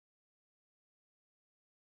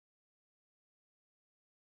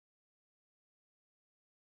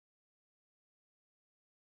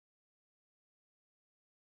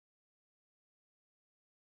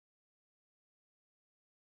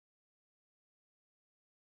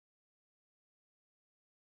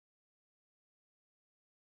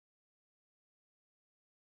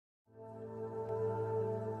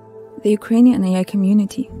The Ukrainian AI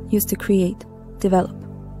community used to create, develop,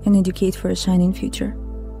 and educate for a shining future.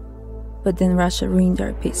 But then Russia ruined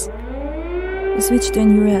our peace. We switched to a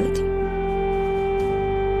new reality.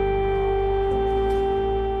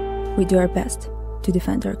 We do our best to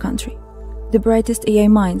defend our country. The brightest AI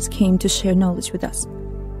minds came to share knowledge with us.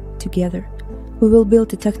 Together, we will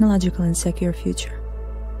build a technological and secure future.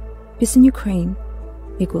 Peace in Ukraine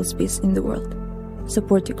equals peace in the world.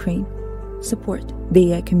 Support Ukraine. Support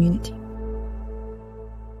the AI community.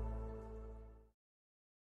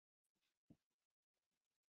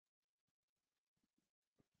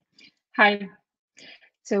 Hi.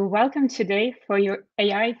 So welcome today for your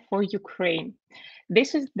AI for Ukraine.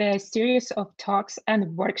 This is the series of talks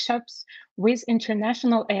and workshops with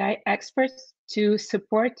international AI experts to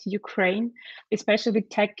support Ukraine, especially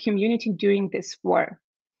tech community during this war.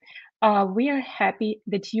 We are happy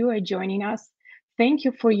that you are joining us. Thank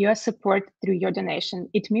you for your support through your donation.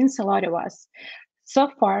 It means a lot to us.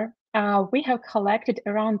 So far, we have collected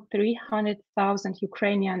around 300,000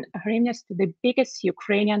 Ukrainian hryvnias to the biggest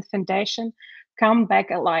Ukrainian foundation, Come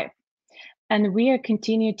Back Alive. And we are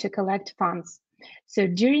continuing to collect funds. So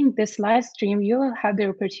during this live stream, you will have the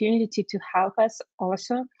opportunity to help us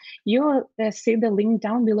also. You will see the link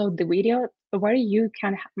down below the video where you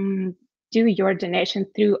can do your donation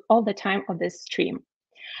through all the time of this stream.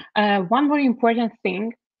 One more important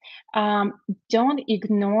thing, don't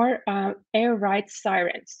ignore air raid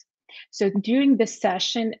sirens. So during the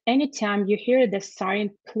session, anytime you hear the siren,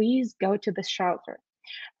 please go to the shelter.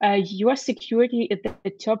 Your security is the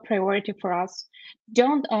top priority for us.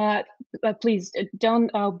 Please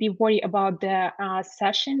don't be worried about the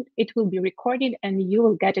session. It will be recorded and you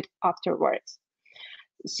will get it afterwards.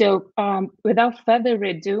 So without further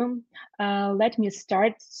ado, let me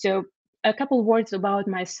start. So a couple words about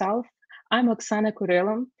myself. I'm Oksana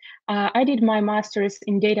Kurilo. I did my master's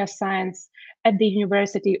in data science at the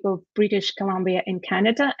University of British Columbia in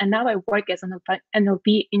Canada, and now I work as an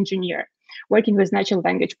NLP engineer, working with natural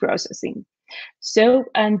language processing. So,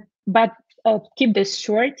 but keep this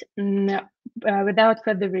short. Without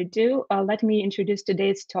further ado, let me introduce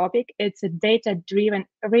today's topic. It's a data-driven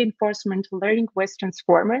reinforcement learning with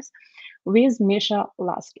transformers with Misha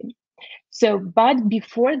Laskin. So, but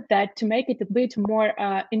before that, to make it a bit more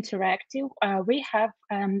interactive, we have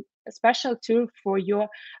a special tool for your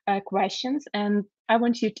questions, and I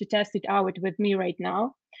want you to test it out with me right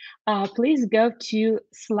now. Please go to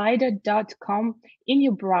slido.com in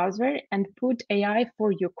your browser and put AI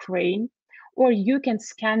for Ukraine, or you can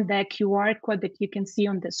scan the QR code that you can see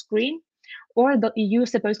on the screen, or you're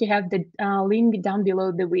supposed to have the link down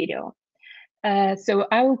below the video. So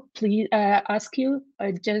I will please ask you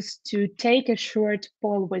just to take a short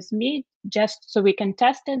poll with me, just so we can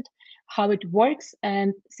test it, how it works,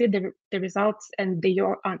 and see the results and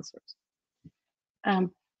your answers.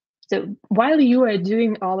 So while you are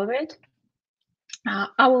doing all of it,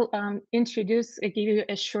 I will give you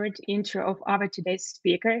a short intro of our today's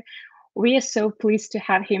speaker. We are so pleased to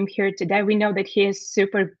have him here today. We know that he is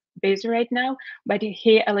super busy right now, but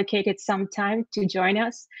he allocated some time to join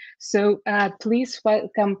us. So please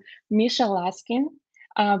welcome Misha Laskin.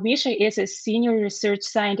 Misha is a senior research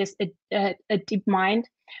scientist at DeepMind.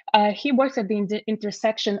 He works at the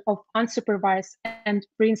intersection of unsupervised and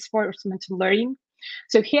reinforcement learning.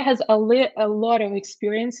 So he has a lot of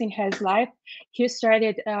experience in his life. He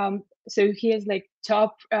started, so he is like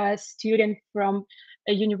top student from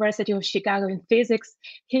a University of Chicago in physics.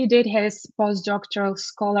 He did his postdoctoral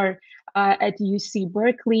scholar at UC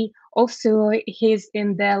Berkeley. Also, he's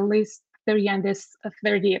in the list 30 and this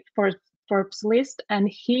 30 Forbes list, and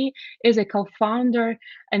he is a co-founder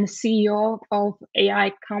and CEO of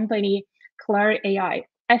AI company Claire AI.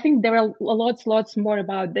 I think there are lots more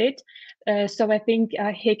about it. So I think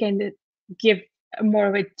he can give more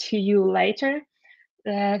of it to you later.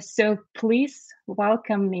 So please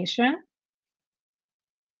welcome Misha.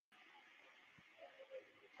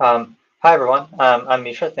 Hi everyone. I'm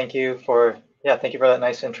Misha. Thank you for that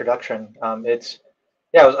nice introduction. I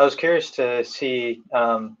was curious to see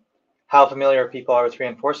how familiar people are with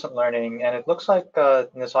reinforcement learning, and it looks like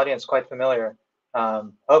in this audience quite familiar.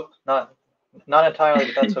 Not entirely,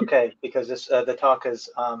 but that's okay because the talk is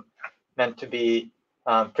meant to be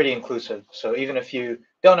pretty inclusive. So even if you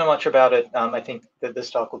don't know much about it, I think that this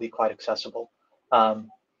talk will be quite accessible.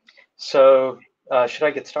 Should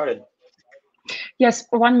I get started? Yes,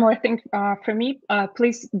 one more thing for me.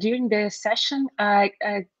 Please, during the session,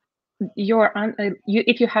 if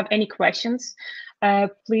you have any questions,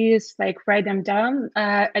 please write them down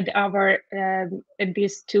at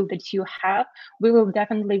this tool that you have. We will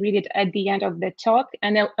definitely read it at the end of the talk,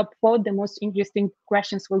 and I'll upload the most interesting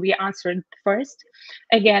questions will be answered first.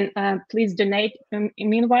 Again, please donate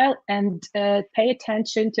meanwhile, and pay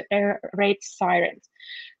attention to error rate sirens.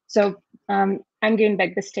 So I'm giving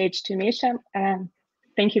back the stage to Misha.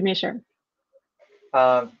 Thank you, Misha.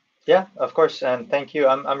 Yeah, of course, and thank you.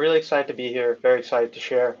 I'm really excited to be here, very excited to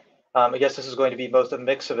share. I guess this is going to be both a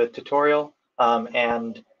mix of a tutorial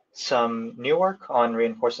and some new work on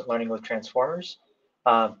reinforcement learning with transformers.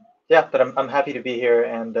 Yeah, but I'm happy to be here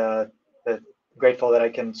and grateful that I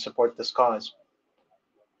can support this cause.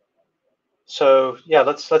 So yeah,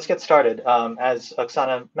 let's get started. As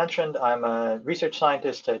Oksana mentioned, I'm a research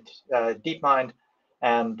scientist at DeepMind,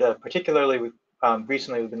 and particularly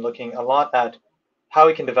recently we've been looking a lot at how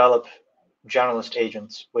we can develop generalist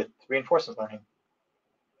agents with reinforcement learning.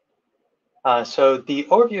 So the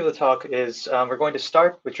overview of the talk is we're going to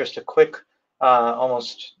start with just a quick,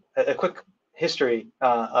 almost a quick history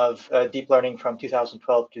of deep learning from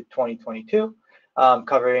 2012 to 2022,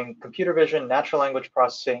 covering computer vision, natural language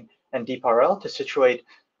processing, and DeepRL to situate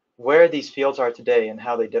where these fields are today and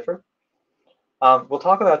how they differ. We'll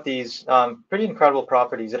talk about these pretty incredible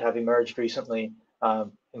properties that have emerged recently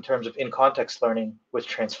in terms of in-context learning with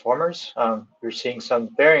transformers. We're seeing some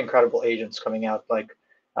very incredible agents coming out, like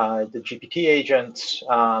the GPT agents,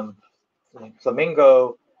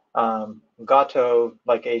 Flamingo,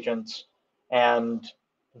 Gato-like agents. And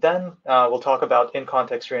then we'll talk about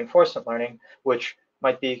in-context reinforcement learning, which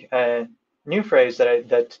might be a new phrase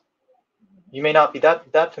that you may not be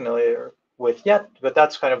that familiar with yet, but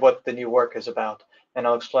that's kind of what the new work is about. And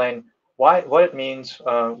I'll explain what it means,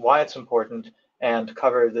 why it's important, and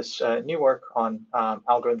cover this new work on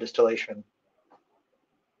algorithm distillation.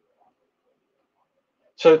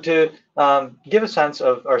 So to give a sense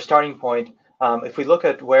of our starting point, if we look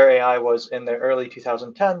at where AI was in the early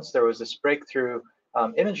 2010s, there was this breakthrough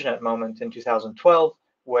ImageNet moment in 2012,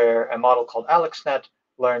 where a model called AlexNet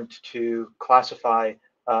learned to classify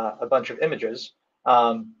a bunch of images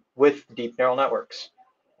with deep neural networks.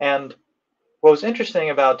 And what was interesting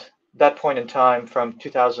about that point in time from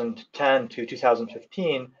 2010 to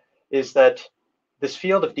 2015 is that this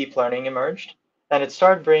field of deep learning emerged, and it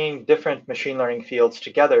started bringing different machine learning fields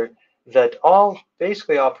together that all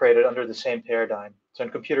basically operated under the same paradigm. So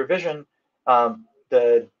in computer vision,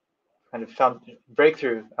 the kind of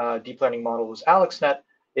breakthrough deep learning model was AlexNet.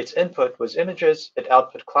 Its input was images, it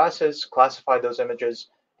output classes, classified those images.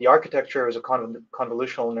 The architecture was a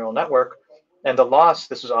convolutional neural network, and the loss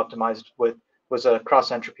this was optimized with was a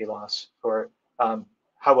cross-entropy loss for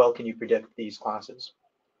how well can you predict these classes.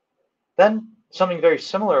 Then something very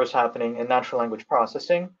similar was happening in natural language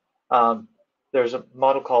processing. There's a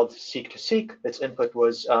model called seek-to-seek. Its input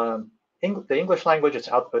was the English language, its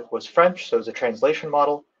output was French, so it was a translation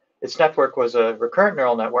model. Its network was a recurrent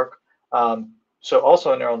neural network, so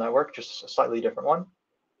also a neural network, just a slightly different one.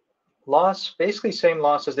 Loss, basically same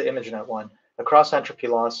loss as the ImageNet one, a cross-entropy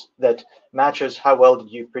loss that matches how well did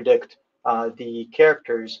you predict the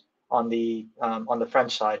characters on the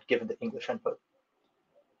French side, given the English input.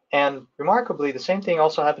 And remarkably, the same thing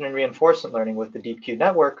also happened in reinforcement learning with the DeepQ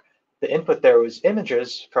network. The input there was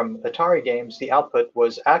images from Atari games. The output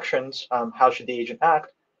was actions, how should the agent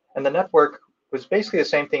act? And the network was basically the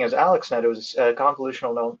same thing as AlexNet. It was a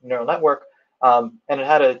convolutional neural network, and it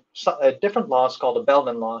had a different loss called a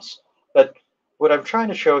Bellman loss. But what I'm trying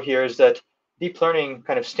to show here is that deep learning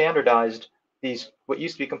kind of standardized these, what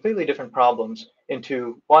used to be completely different problems,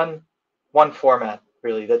 into one format,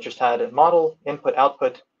 really, that just had a model, input,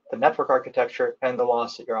 output, the network architecture, and the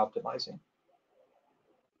loss that you're optimizing.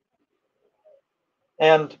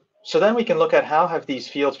 And so then we can look at how have these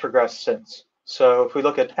fields progressed since. So if we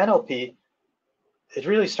look at NLP, it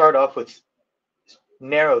really started off with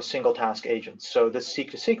narrow single task agents. So this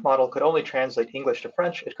seek-to-seek model could only translate English to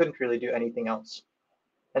French. It couldn't really do anything else.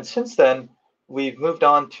 And since then, we've moved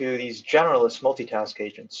on to these generalist multitask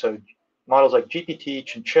agents. So models like GPT,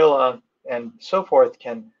 Chinchilla, and so forth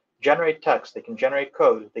can generate text, they can generate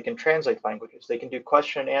code, they can translate languages, they can do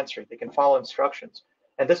question and answer, they can follow instructions.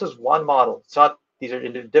 And this is one model. It's not, these are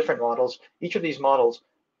different models. Each of these models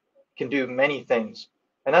can do many things.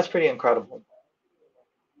 And that's pretty incredible.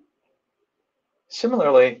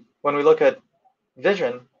 Similarly, when we look at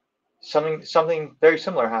vision, something very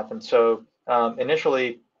similar happened. So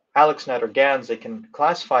initially, AlexNet or GANs, they can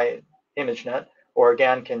classify ImageNet, or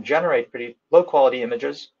GAN can generate pretty low quality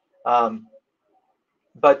images.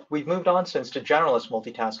 But we've moved on since to generalist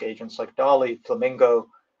multitask agents like DALL-E, Flamingo,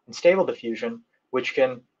 and Stable Diffusion, which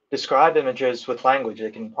can describe images with language.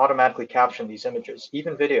 They can automatically caption these images,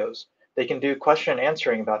 even videos. They can do question and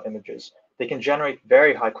answering about images. They can generate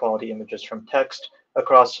very high quality images from text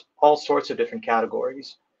across all sorts of different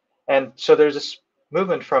categories. And so there's this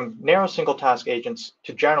movement from narrow single task agents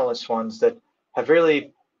to generalist ones that have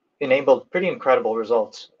really enabled pretty incredible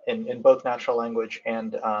results in both natural language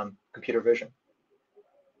and computer vision.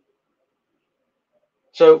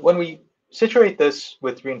 So when we situate this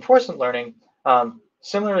with reinforcement learning,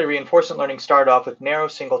 similarly, reinforcement learning started off with narrow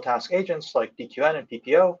single task agents like DQN and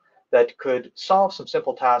PPO that could solve some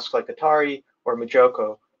simple tasks like Atari or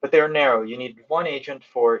Majoko, but they are narrow. You need one agent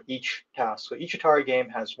for each task. So each Atari game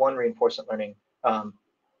has one reinforcement learning,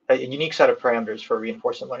 a unique set of parameters for a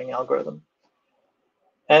reinforcement learning algorithm.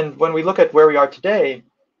 And when we look at where we are today,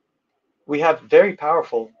 we have very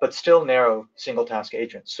powerful but still narrow single task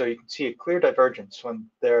agents. So you can see a clear divergence when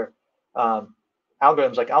they're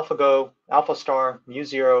algorithms like AlphaGo, AlphaStar,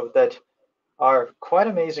 MuZero that are quite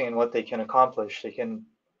amazing in what they can accomplish. They can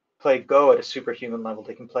play Go at a superhuman level.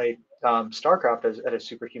 They can play StarCraft at a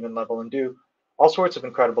superhuman level and do all sorts of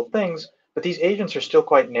incredible things, but these agents are still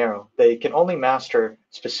quite narrow. They can only master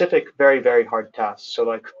specific, very, very hard tasks. So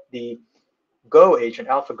like the Go agent,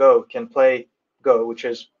 AlphaGo, can play Go, which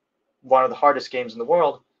is one of the hardest games in the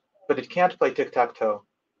world, but it can't play tic-tac-toe.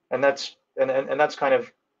 And that's kind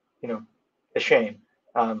of, a shame.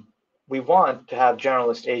 We want to have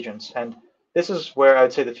generalist agents, and this is where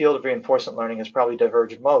I'd say the field of reinforcement learning has probably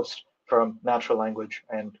diverged most from natural language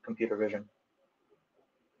and computer vision.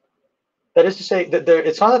 That is to say that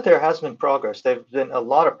it's not that there has been progress. There's been a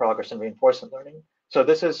lot of progress in reinforcement learning. So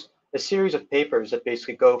this is a series of papers that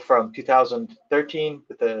basically go from 2013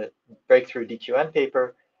 with the breakthrough DQN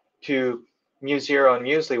paper to MuZero and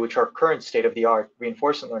Muesli, which are current state-of-the-art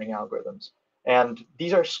reinforcement learning algorithms. And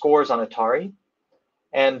these are scores on Atari,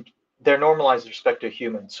 and they're normalized with respect to a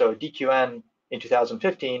human. So DQN in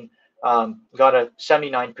 2015 got a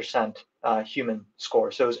 79% human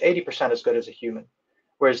score. So it was 80% as good as a human.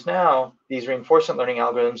 Whereas now, these reinforcement learning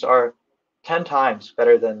algorithms are 10 times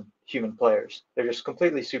better than human players. They're just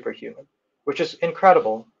completely superhuman, which is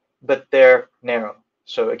incredible, but they're narrow.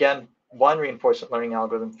 So again, one reinforcement learning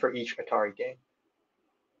algorithm for each Atari game.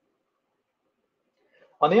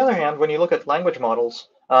 On the other hand, when you look at language models,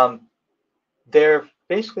 they're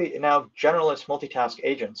basically now generalist multitask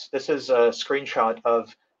agents. This is a screenshot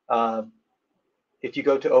of, if you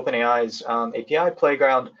go to OpenAI's API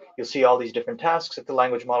playground, you'll see all these different tasks that the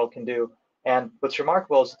language model can do. And what's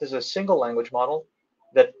remarkable is that this is a single language model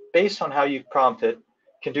that, based on how you prompt it,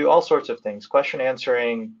 can do all sorts of things: question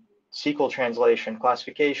answering, SQL translation,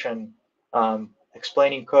 classification,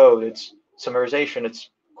 explaining code, it's summarization. It's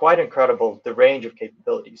quite incredible, the range of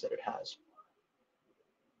capabilities that it has.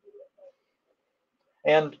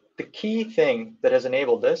 And the key thing that has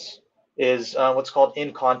enabled this is what's called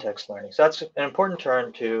in-context learning. So that's an important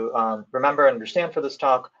term to remember and understand for this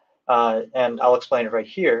talk, and I'll explain it right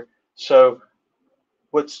here. So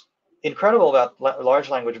what's incredible about large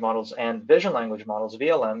language models and vision language models,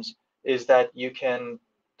 VLMs, is that you can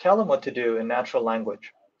tell them what to do in natural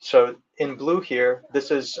language. So in blue here, this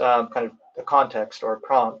is kind of a context or a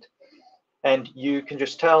prompt. And you can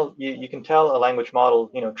just tell, you can tell a language model,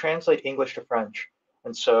 translate English to French.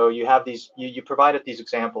 And so you have these, you provided these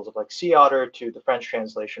examples of like sea otter to the French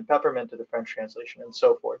translation, peppermint to the French translation, and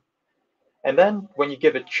so forth. And then when you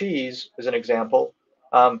give it cheese as an example,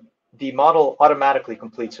 the model automatically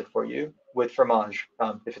completes it for you with fromage,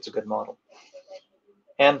 if it's a good model.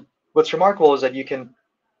 And what's remarkable is that you can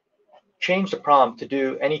change the prompt to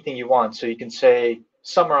do anything you want. So you can say,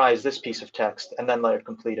 summarize this piece of text and then let it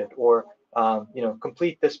complete it, or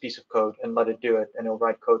complete this piece of code and let it do it, and it'll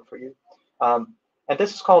write code for you. And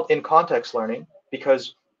this is called in-context learning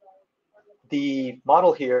because the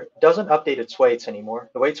model here doesn't update its weights anymore.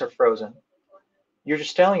 The weights are frozen. You're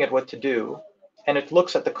just telling it what to do, and it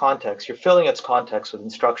looks at the context. You're filling its context with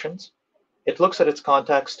instructions. It looks at its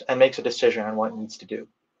context and makes a decision on what it needs to do.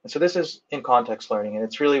 And so this is in-context learning, and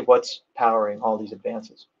it's really what's powering all these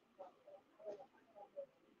advances.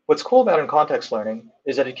 What's cool about in-context learning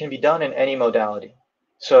is that it can be done in any modality.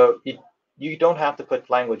 So you don't have to put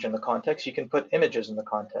language in the context. You can put images in the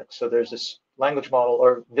context. So there's this language model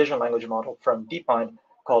or vision language model from DeepMind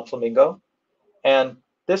called Flamingo. And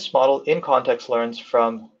this model in context learns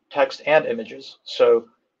from text and images. So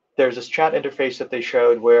there's this chat interface that they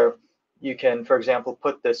showed where you can, for example,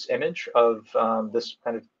 put this image of this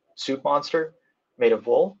kind of soup monster made of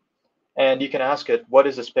wool. And you can ask it, what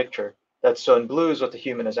is this picture? So in blue is what the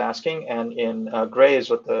human is asking, and in gray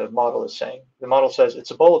is what the model is saying. The model says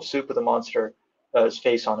it's a bowl of soup with a monster's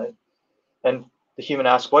face on it. And the human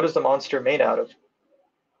asks, what is the monster made out of?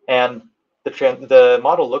 And the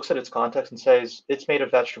model looks at its context and says, it's made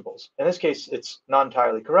of vegetables. In this case, it's not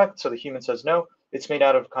entirely correct. So the human says, no, it's made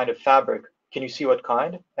out of kind of fabric. Can you see what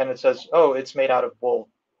kind? And it says, oh, it's made out of wool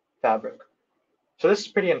fabric. So this is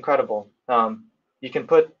pretty incredible. You can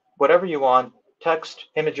put whatever you want, text,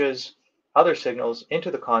 images, other signals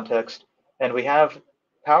into the context, and we have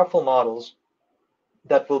powerful models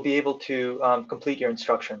that will be able to complete your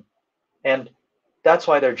instruction. And that's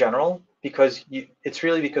why they're general, because it's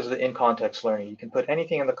really because of the in-context learning. You can put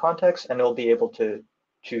anything in the context and it'll be able to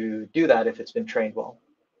do that if it's been trained well.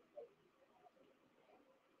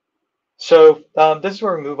 So this is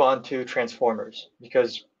where we move on to transformers,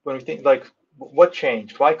 because when we think like, what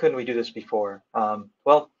changed? Why couldn't we do this before?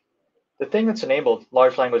 Well, the thing that's enabled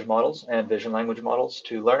large language models and vision language models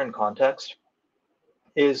to learn in context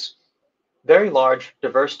is very large,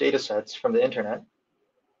 diverse data sets from the internet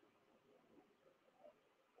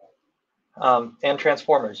and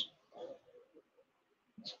transformers.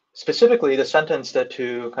 Specifically, the sentence that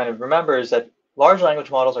to kind of remember is that large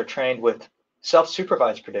language models are trained with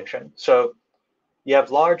self-supervised prediction. So you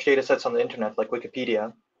have large data sets on the internet like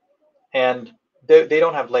Wikipedia, and they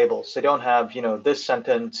don't have labels. They don't have, this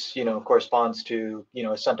sentence, corresponds to,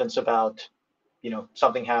 a sentence about,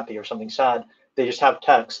 something happy or something sad. They just have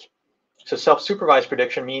text. So self-supervised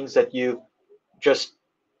prediction means that you just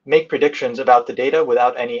make predictions about the data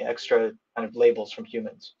without any extra kind of labels from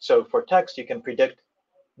humans. So for text, you can predict,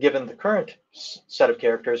 given the current set of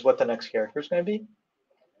characters, what the next character is going to be.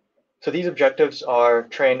 So these objectives are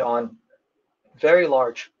trained on very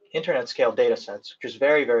large internet scale data sets, which is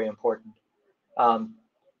very, very important,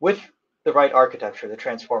 with the right architecture, the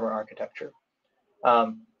transformer architecture.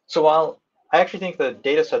 So while I actually think the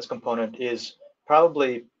data sets component is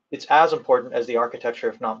probably, it's as important as the architecture,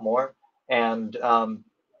 if not more, and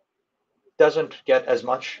doesn't get as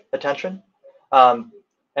much attention. But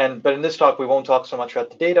in this talk, we won't talk so much about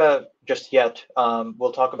the data just yet.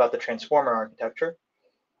 We'll talk about the transformer architecture.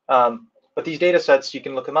 But these data sets, you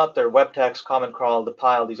can look them up. They're WebText, Common Crawl, the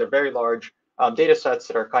Pile. These are very large data sets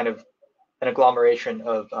that are kind of an agglomeration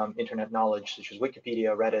of internet knowledge, such as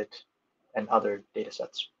Wikipedia, Reddit, and other data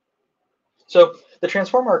sets. So the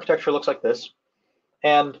transformer architecture looks like this.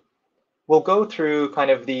 And we'll go through kind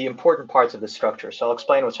of the important parts of this structure. So I'll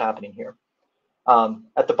explain what's happening here.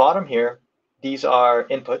 At the bottom here, these are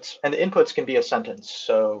inputs, and the inputs can be a sentence.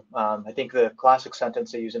 So I think the classic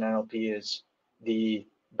sentence they use in NLP is the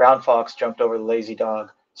brown fox jumped over the lazy dog.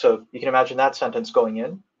 So you can imagine that sentence going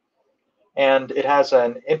in. And it has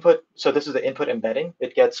an input. So this is the input embedding.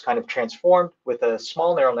 It gets kind of transformed with a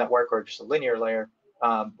small neural network or just a linear layer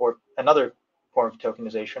or another form of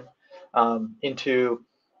tokenization into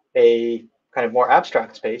a kind of more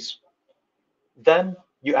abstract space. Then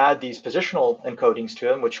you add these positional encodings to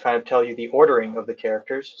them, which kind of tell you the ordering of the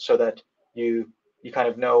characters so that you kind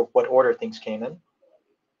of know what order things came in.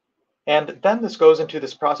 And then this goes into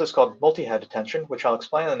this process called multi-head attention, which I'll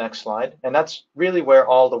explain in the next slide. And that's really where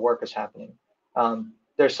all the work is happening.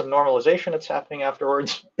 There's some normalization that's happening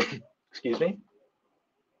afterwards, excuse me,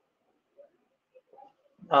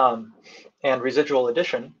 and residual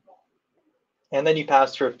addition. And then you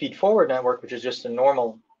pass through a feed-forward network, which is just a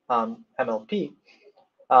normal MLP.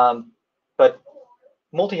 But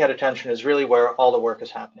multi-head attention is really where all the work is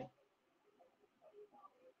happening.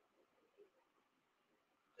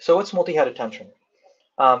 So what's multi-head attention?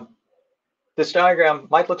 This diagram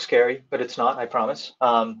might look scary, but it's not, I promise.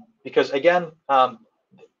 Because again,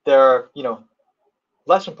 there are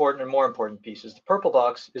less important and more important pieces. The purple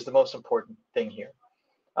box is the most important thing here.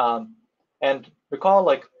 And recall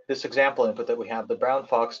like this example input that we have, the brown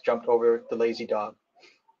fox jumped over the lazy dog.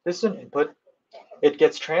 This is an input. It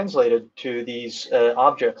gets translated to these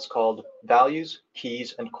objects called values,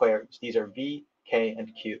 keys, and queries. These are V, K,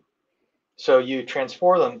 and Q. So you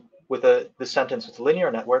transform them with the sentence with a linear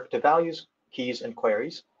network to values, keys, and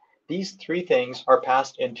queries. These three things are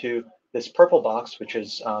passed into this purple box, which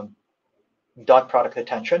is dot product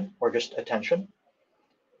attention, or just attention.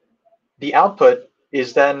 The output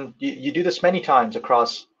is then, you do this many times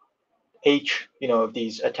across H, of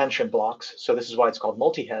these attention blocks. So this is why it's called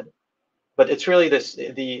multi-head. But it's really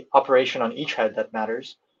the operation on each head that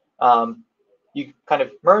matters. You kind of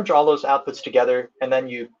merge all those outputs together, and then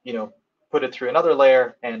you put it through another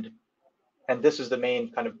layer, and this is the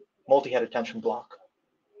main kind of multi-head attention block.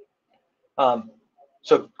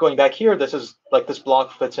 So going back here, this is like this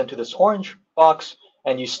block fits into this orange box,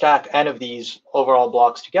 and you stack n of these overall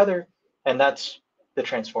blocks together, and that's the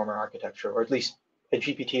transformer architecture, or at least a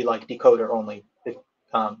GPT-like decoder only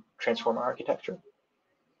transformer architecture.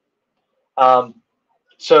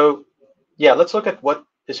 So yeah, let's look at what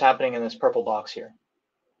is happening in this purple box here.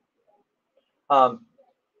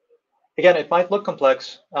 Again, it might look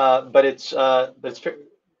complex, but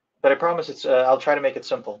I promise it's. I'll try to make it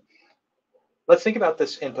simple. Let's think about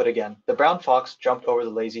this input again. The brown fox jumped over the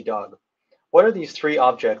lazy dog. What are these three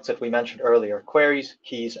objects that we mentioned earlier, queries,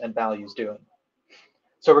 keys, and values, doing?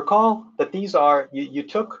 So recall that these are, you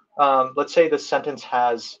took, let's say this sentence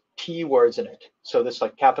has T words in it. So this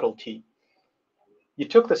like capital T. You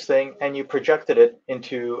took this thing and you projected it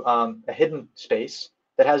into a hidden space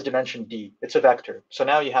that has dimension D. It's a vector. So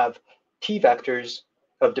now you have T vectors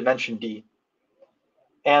of dimension D.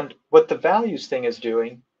 And what the values thing is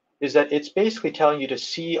doing is that it's basically telling you to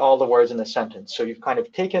see all the words in the sentence. So you've kind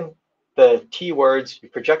of taken the T words, you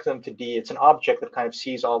project them to D. It's an object that kind of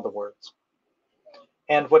sees all the words.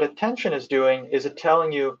 And what attention is doing is it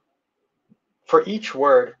telling you for each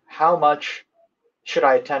word, how much should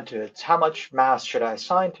I attend to it? How much mass should I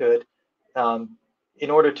assign to it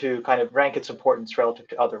in order to kind of rank its importance relative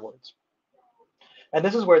to other words? And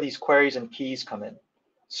this is where these queries and keys come in.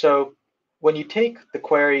 So when you take the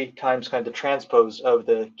query times kind of the transpose of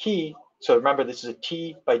the key, so remember this is a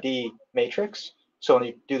T by D matrix. So when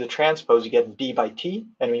you do the transpose, you get D by T.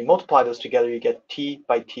 And when you multiply those together, you get T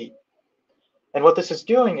by T. And what this is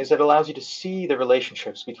doing is it allows you to see the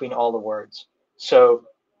relationships between all the words. So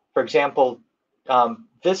for example,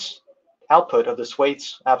 this output of this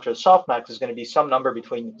weights after the softmax is going to be some number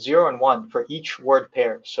between 0 and 1 for each word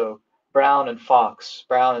pair. So brown and fox,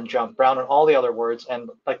 brown and jump, brown and all the other words, and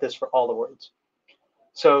like this for all the words.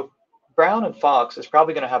 So brown and fox is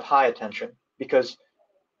probably going to have high attention because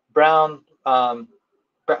brown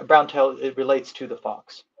tail, it relates to the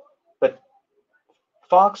fox. But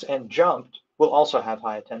fox and jumped will also have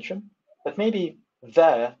high attention, but maybe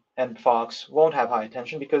the and fox won't have high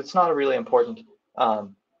attention because it's not a really important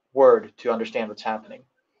word to understand what's happening.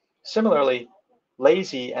 Similarly,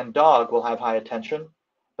 lazy and dog will have high attention,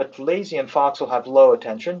 but lazy and fox will have low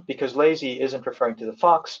attention because lazy isn't referring to the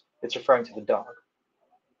fox, it's referring to the dog.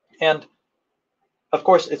 And of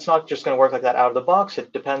course, it's not just going to work like that out of the box.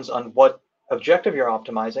 It depends on what objective you're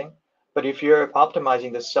optimizing. But if you're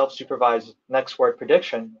optimizing this self-supervised next word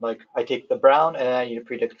prediction, like I take the brown and I need to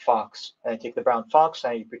predict fox, and I take the brown fox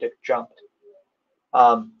and I need to predict jumped.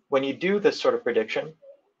 When you do this sort of prediction,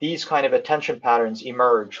 these kind of attention patterns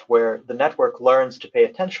emerge where the network learns to pay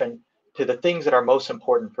attention to the things that are most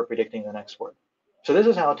important for predicting the next word. So this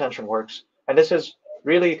is how attention works. And this is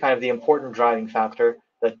really kind of the important driving factor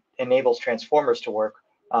that enables transformers to work.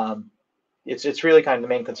 It's really kind of the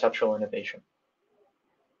main conceptual innovation.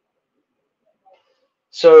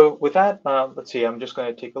 So with that, let's see, I'm just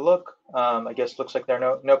going to take a look. I guess it looks like there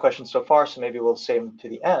are no questions so far, so maybe we'll save them to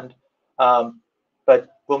the end. But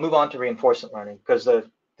we'll move on to reinforcement learning because the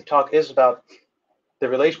talk is about the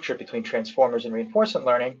relationship between transformers and reinforcement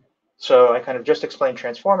learning. So I kind of just explained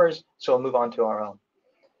transformers, so we'll move on to our own.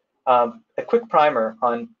 A quick primer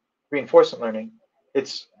on reinforcement learning.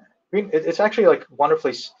 It's actually like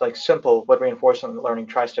wonderfully like simple what reinforcement learning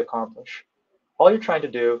tries to accomplish. All you're trying to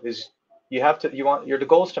do is the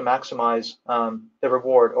goal is to maximize the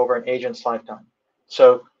reward over an agent's lifetime.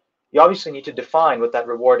 So you obviously need to define what that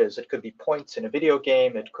reward is. It could be points in a video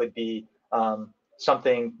game. It could be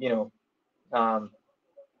something, I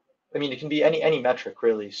mean, it can be any metric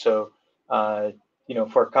really. So,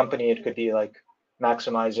 for a company, it could be like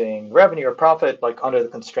maximizing revenue or profit, like under the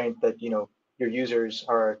constraint that your users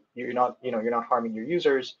are you're not harming your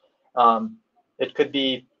users. It could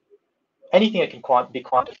be anything that can be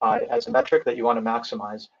quantified as a metric that you want to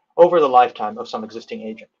maximize over the lifetime of some existing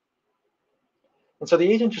agent. And so the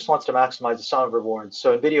agent just wants to maximize the sum of rewards.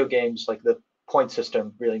 So in video games, like the point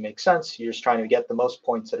system really makes sense. You're just trying to get the most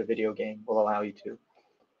points that a video game will allow you to.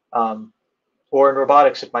 Or in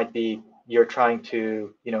robotics, it might be you're trying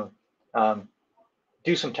to,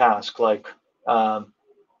 do some task like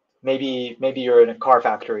maybe you're in a car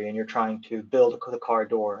factory and you're trying to build the car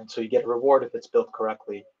door, and so you get a reward if it's built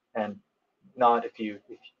correctly, and not if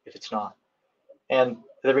it's not. And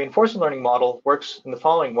the reinforcement learning model works in the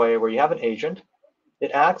following way, where you have an agent,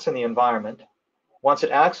 it acts in the environment. Once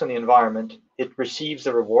it acts in the environment, it receives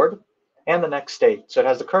the reward and the next state. So it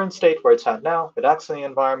has the current state where it's at now, it acts in the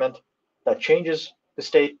environment, that changes the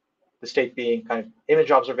state being kind of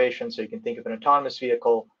image observation. So you can think of an autonomous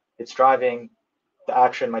vehicle, it's driving, the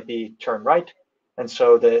action might be turn right. And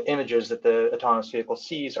so the images that the autonomous vehicle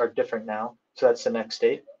sees are different now. So that's the next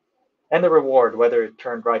state. And the reward, whether it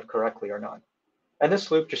turned right correctly or not. And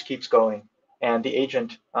this loop just keeps going, and the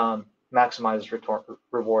agent maximizes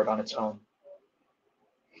reward on its own.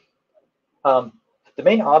 The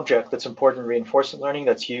main object that's important in reinforcement learning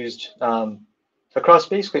that's used across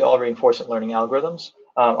basically all reinforcement learning algorithms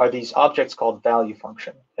are these objects called value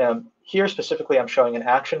function. Here specifically, I'm showing an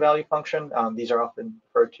action value function. These are often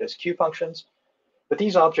referred to as Q functions. But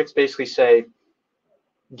these objects basically say,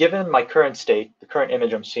 given my current state, the current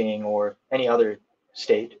image I'm seeing, or any other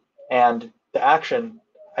state, and the action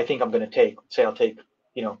I think I'm going to take, say I'll take,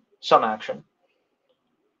 some action,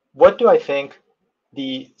 what do I think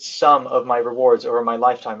the sum of my rewards over my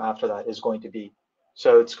lifetime after that is going to be?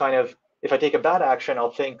 So it's kind of, if I take a bad action,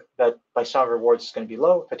 I'll think that my sum of rewards is going to be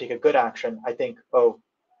low. If I take a good action, I think, oh,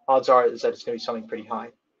 odds are is that it's going to be something pretty high.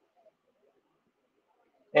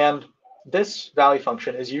 And this value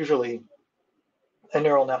function is usually a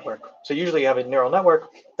neural network. So usually you have a neural network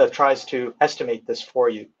that tries to estimate this for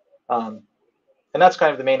you. And that's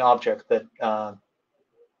kind of the main object that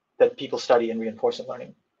that people study in reinforcement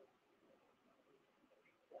learning.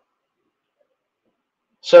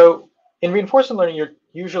 So in reinforcement learning,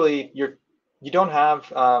 you don't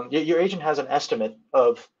have your agent has an estimate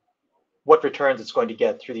of what returns it's going to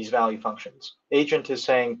get through these value functions. Agent is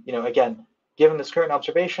saying, again, given this current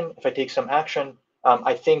observation, if I take some action,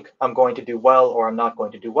 I think I'm going to do well or I'm not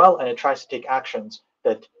going to do well, and it tries to take actions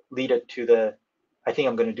that lead it to the I think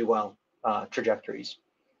I'm going to do well trajectories.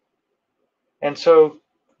 And so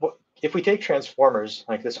if we take transformers,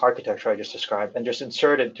 like this architecture I just described, and just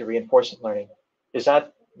insert it into reinforcement learning, is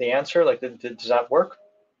that the answer? Like, does that work?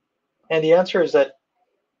 And the answer is that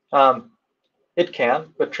it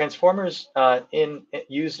can, but transformers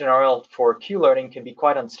used in RL for Q learning can be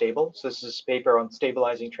quite unstable. So this is a paper on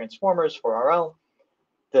stabilizing transformers for RL.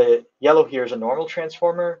 The yellow here is a normal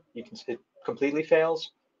transformer. You can see it completely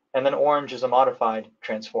fails. And then orange is a modified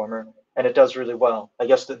transformer, and it does really well. I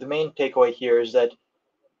guess the main takeaway here is that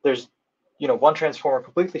there's, one transformer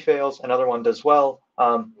completely fails, another one does well.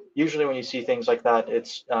 Usually when you see things like that, it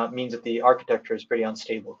means that the architecture is pretty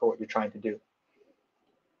unstable for what you're trying to do.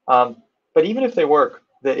 But even if they work,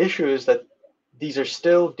 the issue is that these are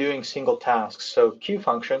still doing single tasks. So Q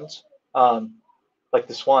functions, like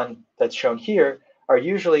this one that's shown here, are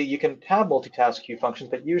usually, you can have multitask Q functions,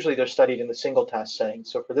 but usually they're studied in the single task setting.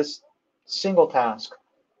 So for this single task,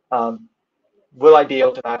 will I be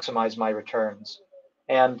able to maximize my returns?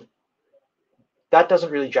 And that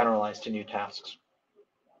doesn't really generalize to new tasks.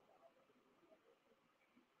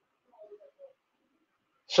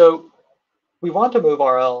 So we want to move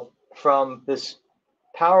RL from this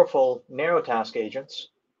powerful narrow task agents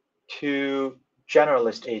to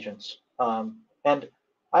generalist agents. And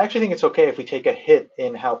I actually think it's okay if we take a hit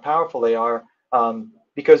in how powerful they are,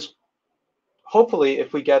 because hopefully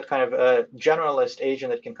if we get kind of a generalist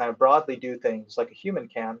agent that can kind of broadly do things like a human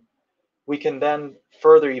can, we can then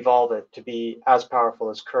further evolve it to be as powerful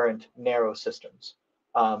as current narrow systems.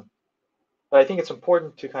 But I think it's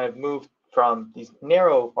important to kind of move from these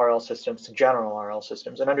narrow RL systems to general RL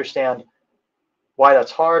systems and understand why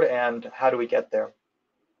that's hard and how do we get there.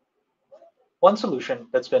 One solution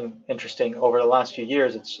that's been interesting over the last few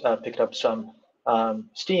years, it's picked up some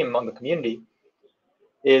steam among the community,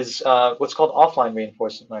 is what's called offline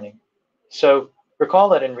reinforcement learning. So recall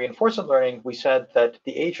that in reinforcement learning, we said that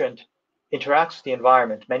the agent interacts with the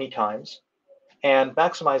environment many times and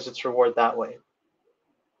maximizes its reward that way.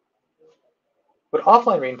 What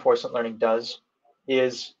offline reinforcement learning does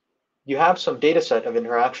is you have some data set of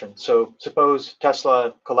interaction. So suppose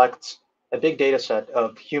Tesla collects a big data set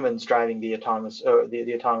of humans driving the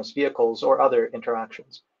autonomous vehicles or other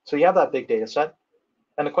interactions. So you have that big data set.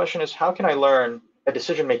 And the question is, how can I learn a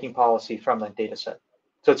decision-making policy from that data set?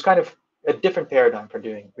 So it's kind of a different paradigm for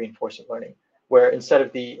doing reinforcement learning, where instead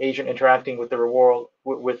of the agent interacting with the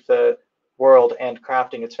world and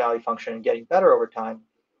crafting its value function and getting better over time,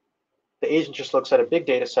 the agent just looks at a big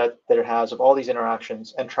data set that it has of all these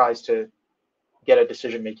interactions and tries to get a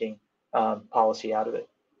decision-making policy out of it.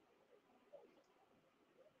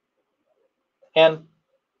 And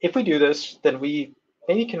if we do this, then we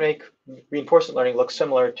maybe can make reinforcement learning look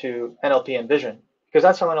similar to NLP and vision, because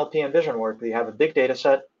that's how NLP and vision work. You have a big data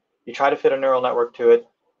set, you try to fit a neural network to it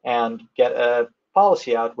and get a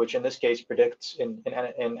policy out, which in this case predicts, in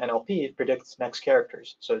NLP, it predicts next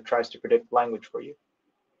characters. So it tries to predict language for you.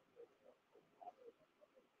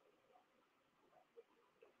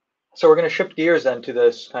 So we're going to shift gears then to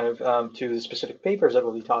this kind of to the specific papers that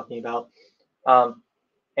we'll be talking about.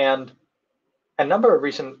 And a number of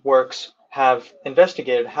recent works have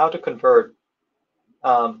investigated how to convert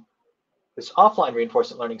this offline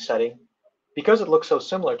reinforcement learning setting, because it looks so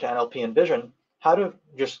similar to NLP and vision, how to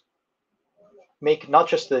just make not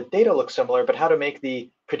just the data look similar, but how to make the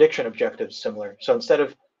prediction objectives similar. So instead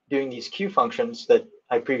of doing these Q functions that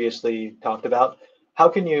I previously talked about, how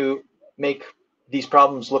can you make these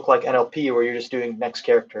problems look like NLP where you're just doing next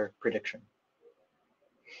character prediction?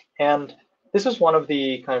 And this is one of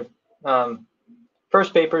the kind of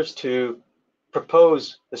first papers to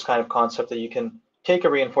propose this kind of concept that you can take a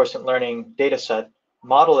reinforcement learning data set,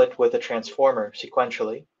 model it with a transformer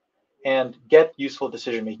sequentially, and get useful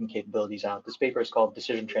decision-making capabilities out. This paper is called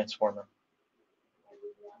Decision Transformer.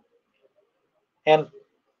 And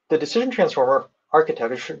the Decision Transformer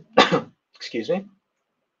architecture, excuse me,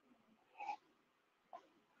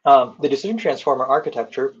 the Decision Transformer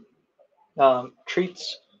architecture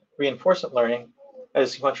treats reinforcement learning as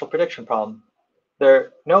a sequential prediction problem. There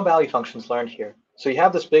are no value functions learned here. So you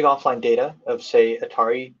have this big offline data of, say,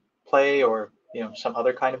 Atari play or some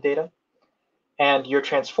other kind of data. And your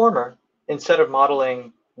transformer, instead of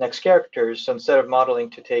modeling next characters, so instead of modeling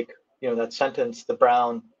to take that sentence, the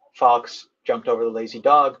brown fox jumped over the lazy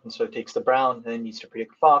dog, and so it takes the brown and then needs to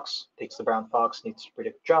predict fox, takes the brown fox, needs to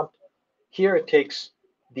predict jump. Here it takes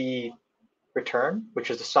the return, which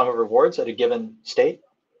is the sum of rewards at a given state,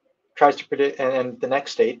 tries to predict and the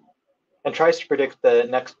next state, and tries to predict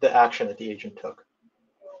the action that the agent took.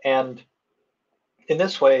 And in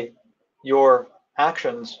this way, your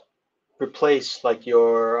actions replace like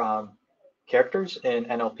your characters in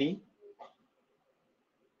NLP,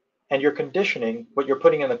 and your conditioning, what you're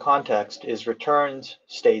putting in the context is returns,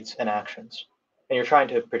 states, and actions, and you're trying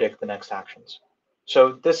to predict the next actions.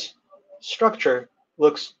 So this structure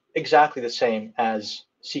looks exactly the same as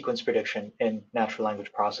sequence prediction in natural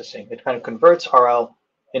language processing. It kind of converts RL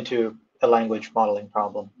into a language modeling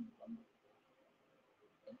problem.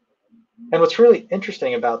 And what's really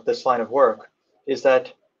interesting about this line of work is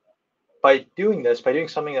that by doing this, by doing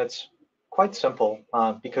something that's quite simple,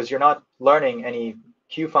 because you're not learning any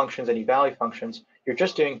Q functions, any value functions, you're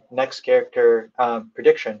just doing next character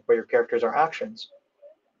prediction where your characters are actions.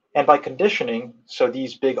 And by conditioning, so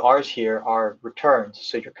these big R's here are returns.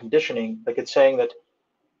 So you're conditioning, like it's saying that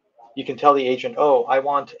you can tell the agent, oh, I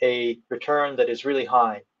want a return that is really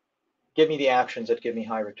high. Give me the actions that give me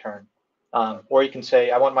high return. Or you can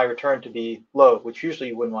say, I want my return to be low, which usually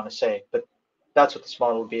you wouldn't want to say, but that's what this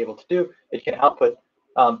model will be able to do. It can output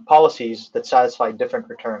policies that satisfy different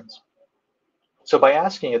returns. So by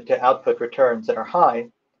asking it to output returns that are high,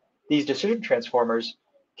 these decision transformers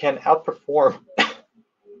can outperform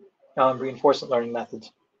reinforcement learning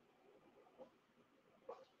methods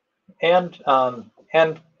and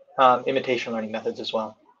imitation learning methods as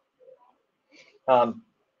well.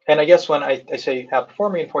 And I guess when I say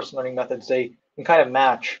outperform reinforcement learning methods, they can kind of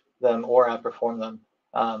match them or outperform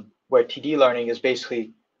them, where TD learning is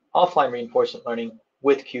basically offline reinforcement learning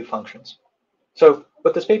with Q functions. So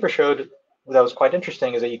what this paper showed that was quite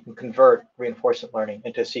interesting is that you can convert reinforcement learning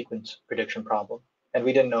into a sequence prediction problem. And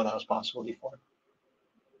we didn't know that was possible before.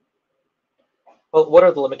 Well, what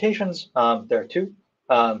are the limitations? There are two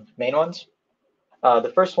main ones.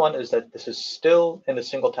 The first one is that this is still in the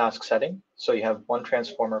single task setting. So you have one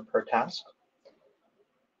transformer per task.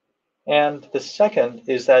 And the second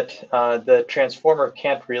is that the transformer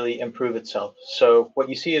can't really improve itself. So what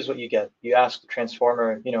you see is what you get. You ask the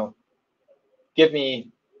transformer, give me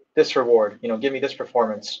this reward, give me this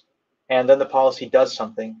performance. And then the policy does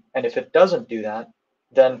something. And if it doesn't do that,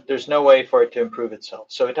 then there's no way for it to improve itself.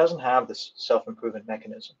 So it doesn't have this self-improvement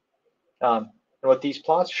mechanism. And what these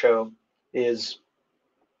plots show is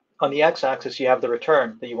on the x-axis, you have the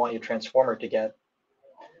return that you want your transformer to get.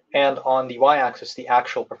 And on the y-axis, the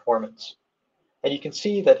actual performance. And you can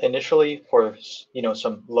see that initially for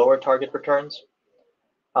some lower target returns,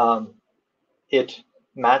 it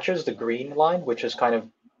matches the green line, which is kind of,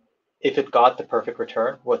 if it got the perfect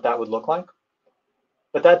return, what that would look like.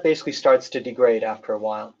 But that basically starts to degrade after a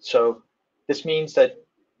while. So this means that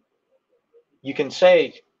you can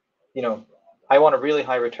say, I want a really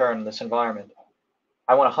high return in this environment.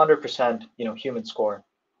 I want 100% human score.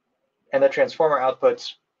 And the transformer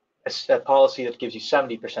outputs a policy that gives you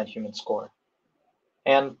 70% human score.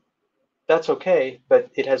 And that's okay, but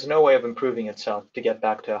it has no way of improving itself to get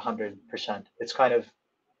back to 100%. It's kind of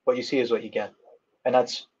what you see is what you get. And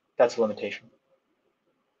that's a limitation.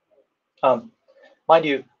 Mind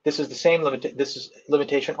you, this is the same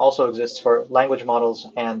limitation also exists for language models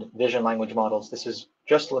and vision language models. This is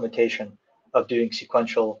just a limitation of doing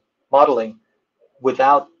sequential modeling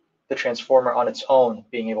without the transformer on its own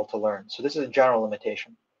being able to learn. So this is a general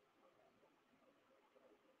limitation.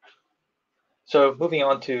 So moving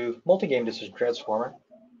on to multi-game decision transformer.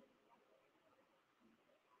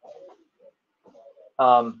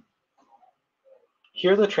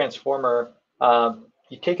 Here the transformer,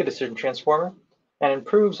 you take a decision transformer and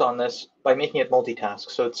improves on this by making it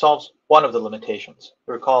multitask. So it solves one of the limitations.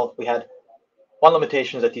 Recall we had one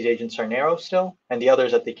limitation is that these agents are narrow still, and the other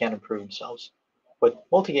is that they can't improve themselves. what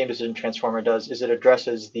multi-game decision transformer does is it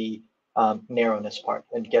addresses the narrowness part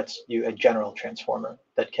and gets you a general transformer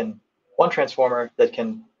that can, one transformer that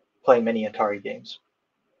can play many Atari games.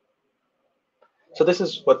 So this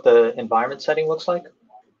is what the environment setting looks like.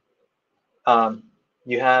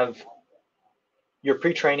 You have your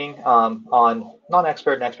pre-training on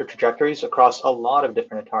non-expert and expert trajectories across a lot of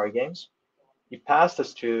different Atari games. You pass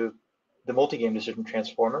this to the multi-game decision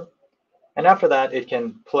transformer, and after that, it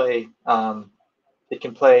can play Atari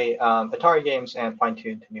games and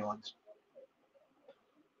fine-tune to new ones.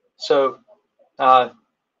 So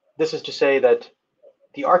this is to say that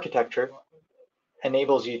the architecture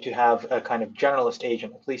enables you to have a kind of generalist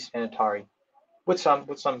agent, at least in Atari, with some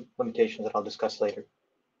limitations that I'll discuss later.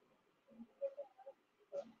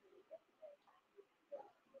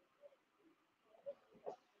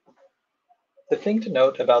 The thing to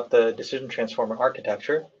note about the decision transformer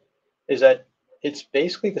architecture is that it's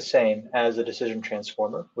basically the same as a decision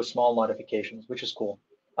transformer with small modifications, which is cool.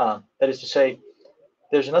 That is to say,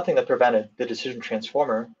 there's nothing that prevented the decision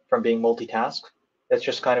transformer from being multitask. That's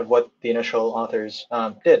just kind of what the initial authors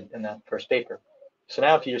did in that first paper. So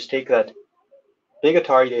now if you just take that big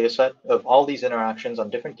Atari data set of all these interactions on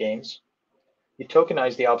different games, you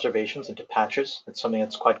tokenize the observations into patches. That's something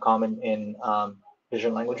that's quite common in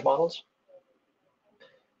vision language models.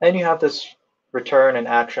 And you have this return and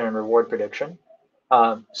action and reward prediction,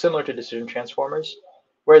 similar to decision transformers,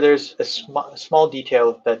 where there's a small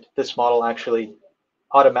detail that this model actually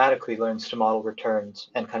automatically learns to model returns,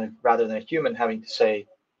 and kind of rather than a human having to say,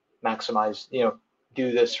 maximize,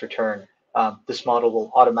 do this return, this model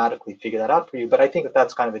will automatically figure that out for you. But I think that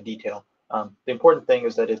that's kind of a detail. The important thing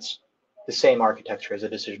is that it's the same architecture as a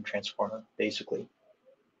decision transformer, basically.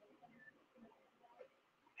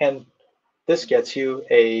 And this gets you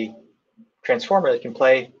a transformer that can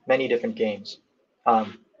play many different games.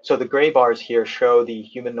 So the gray bars here show the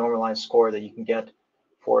human normalized score that you can get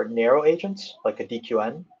for narrow agents, like a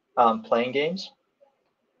DQN, playing games.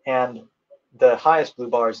 And the highest blue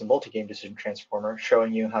bar is the multi-game decision transformer,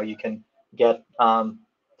 showing you how you can get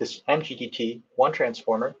this MGDT, one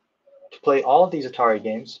transformer, to play all of these Atari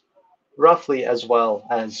games roughly as well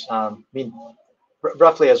as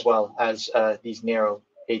these narrow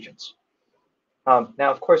agents.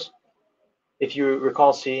 Now, of course, if you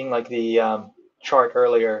recall seeing like the chart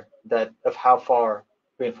earlier of how far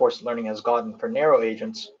reinforcement learning has gotten for narrow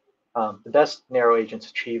agents, the best narrow agents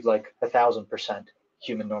achieve like 1,000%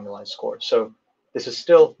 human normalized score. So this is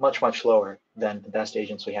still much, much lower than the best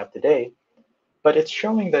agents we have today, but it's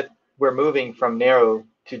showing that we're moving from narrow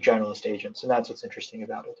to generalist agents, and that's what's interesting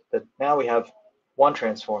about it, that now we have one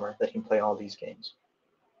transformer that can play all these games.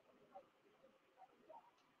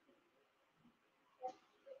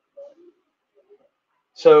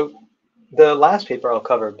 So the last paper I'll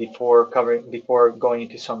cover before going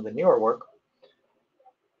into some of the newer work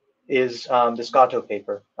is this Gato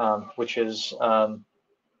paper, which is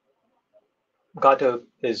Gato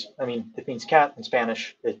is, it means cat in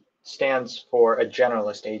Spanish. It stands for a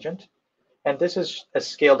generalist agent, and this is a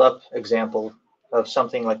scaled up example of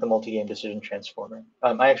something like the multi-game decision transformer.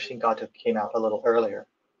 I actually think Gato came out a little earlier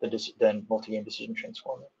than multi-game decision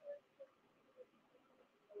transformer.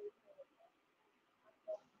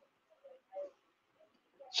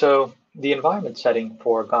 So the environment setting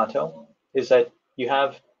for Gato is that you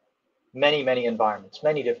have many, many environments,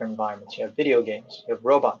 many different environments. You have video games, you have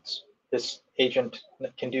robots. This agent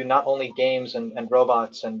can do not only games and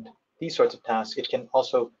robots and these sorts of tasks, it can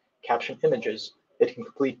also caption images, it can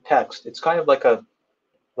complete text. It's kind of like a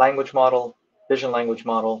language model, vision language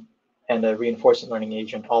model, and a reinforcement learning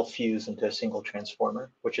agent all fused into a single transformer,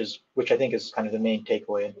 which I think is kind of the main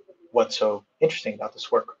takeaway and what's so interesting about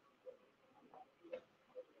this work.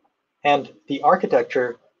 And the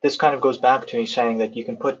architecture, this kind of goes back to me saying that you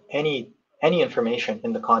can put any information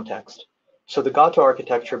in the context. So the Gato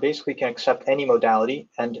architecture basically can accept any modality,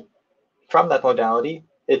 and from that modality,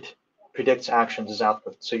 it predicts actions as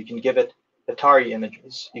output. So you can give it Atari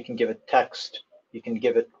images, you can give it text, you can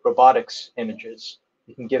give it robotics images,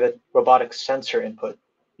 you can give it robotics sensor input,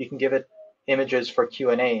 you can give it images for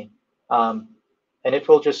Q&A, and it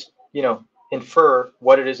will just, infer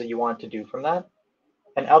what it is that you want to do from that,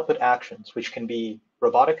 and output actions, which can be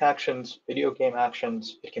robotic actions, video game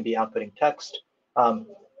actions, it can be outputting text. I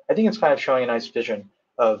think it's kind of showing a nice vision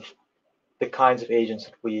of the kinds of agents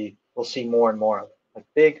that we will see more and more of, like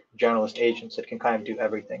big generalist agents that can kind of do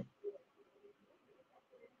everything.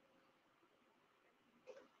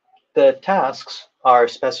 The tasks are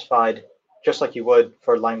specified just like you would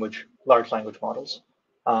for large language models.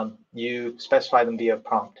 You specify them via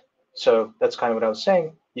prompt. So that's kind of what I was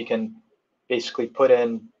saying. You can basically put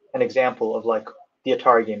in an example of like the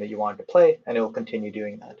Atari game that you wanted to play, and it will continue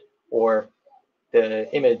doing that. Or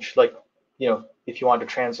the image, like, if you want to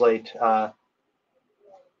translate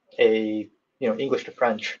English to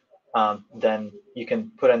French, then you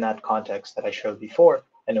can put in that context that I showed before,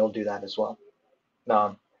 and it will do that as well.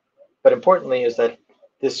 But importantly is that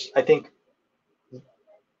this, I think,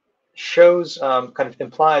 shows, kind of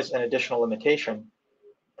implies an additional limitation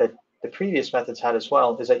that the previous methods had as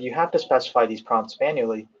well, is that you have to specify these prompts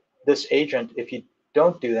manually. This agent, if you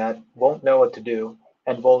don't do that, won't know what to do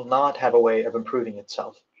and will not have a way of improving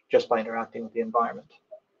itself just by interacting with the environment.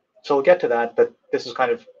 So we'll get to that, but this is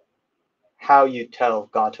kind of how you tell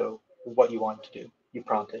Gato what you want to do. You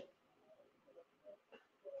prompt it.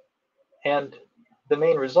 And the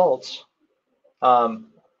main results are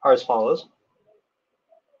as follows.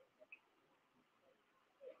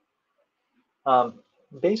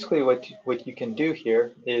 Basically, what you can do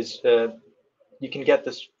here is you can get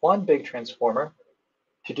this one big transformer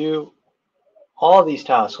to do all these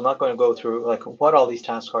tasks. I'm not going to go through like what all these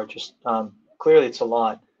tasks are, just clearly it's a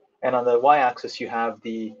lot. And on the y-axis, you have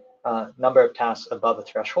the number of tasks above a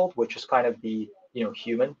threshold, which is kind of the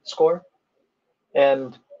human score.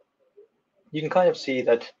 And you can kind of see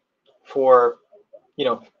that for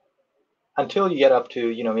until you get up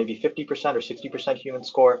to maybe 50% or 60% human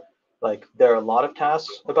score, like there are a lot of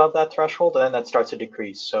tasks above that threshold, and then that starts to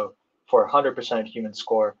decrease. So for 100% human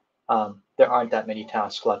score, there aren't that many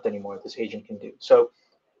tasks left anymore that this agent can do. So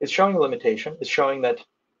it's showing a limitation. It's showing that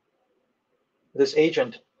this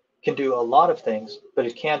agent can do a lot of things, but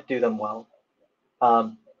it can't do them well.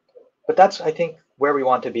 But that's, I think, where we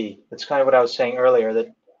want to be. It's kind of what I was saying earlier,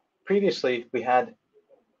 that previously we had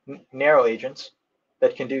narrow agents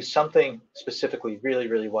that can do something specifically really,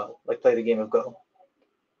 really well, like play the game of Go.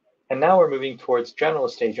 And now we're moving towards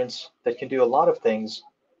generalist agents that can do a lot of things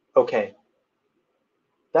okay.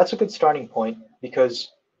 That's a good starting point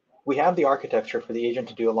because we have the architecture for the agent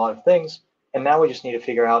to do a lot of things, and now we just need to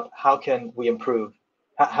figure out how can we improve?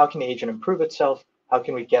 How can the agent improve itself? How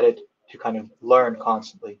can we get it to kind of learn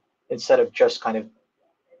constantly instead of just kind of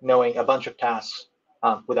knowing a bunch of tasks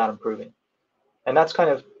without improving? And that's kind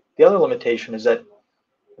of the other limitation is that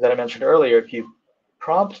I mentioned earlier. If you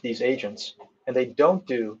prompt these agents and they don't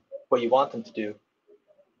do what you want them to do,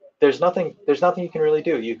 there's nothing you can really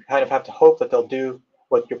do. You kind of have to hope that they'll do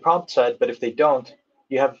what your prompt said, but if they don't,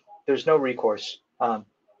 there's no recourse,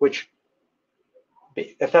 which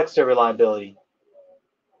affects their reliability.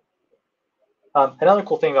 Another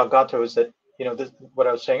cool thing about Gato is that what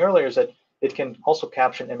I was saying earlier is that it can also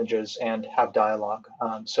caption images and have dialogue.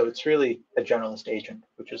 So it's really a generalist agent,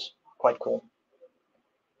 which is quite cool.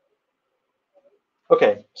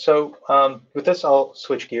 Okay, so with this, I'll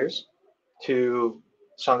switch gears to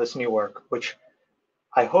some of this new work, which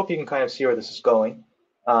I hope you can kind of see where this is going.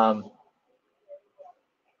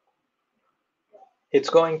 It's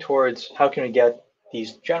going towards how can we get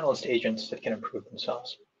these generalist agents that can improve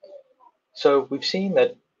themselves. So we've seen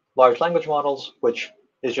that large language models, which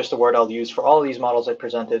is just a word I'll use for all of these models I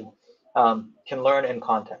presented, can learn in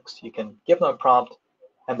context. You can give them a prompt,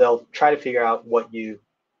 and they'll try to figure out what you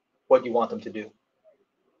want them to do.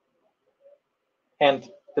 And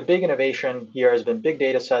the big innovation here has been big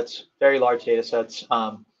data sets, very large data sets,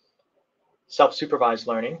 self-supervised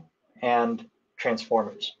learning, and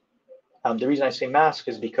transformers. The reason I say mask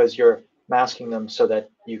is because you're masking them so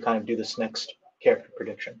that you kind of do this next character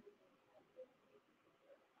prediction.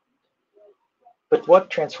 But what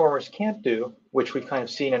transformers can't do, which we've kind of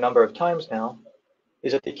seen a number of times now,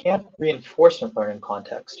 is that they can't reinforcement learn in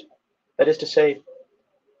context. That is to say,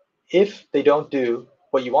 if they don't do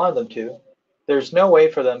what you wanted them to, there's no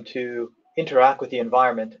way for them to interact with the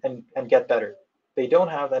environment and get better. They don't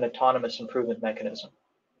have an autonomous improvement mechanism,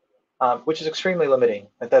 which is extremely limiting.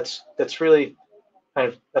 That's really kind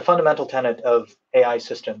of a fundamental tenet of AI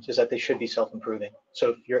systems, is that they should be self-improving.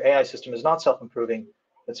 So if your AI system is not self-improving,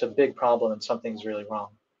 it's a big problem and something's really wrong.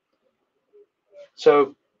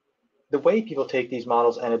 So the way people take these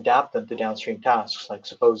models and adapt them to downstream tasks, like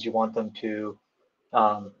suppose you want them to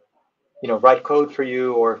write code for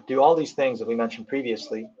you or do all these things that we mentioned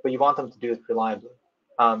previously, but you want them to do it reliably.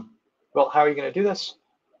 Well, how are you going to do this?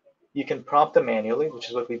 You can prompt them manually, which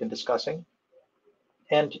is what we've been discussing.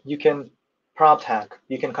 And you can prompt hack.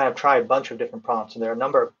 You can kind of try a bunch of different prompts. And there are a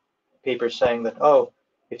number of papers saying that, oh,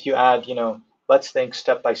 if you add, let's think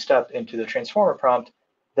step by step into the transformer prompt,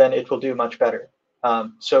 then it will do much better.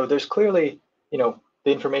 So there's clearly, the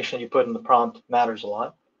information that you put in the prompt matters a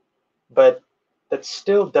lot, but that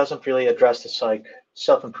still doesn't really address this like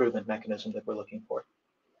self-improvement mechanism that we're looking for.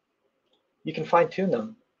 You can fine-tune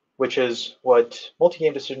them, which is what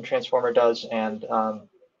multi-game decision transformer does, and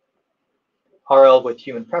RL with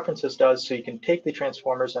human preferences does, so you can take the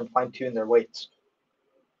transformers and fine-tune their weights.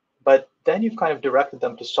 But then you've kind of directed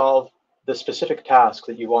them to solve the specific task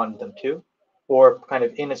that you wanted them to, or kind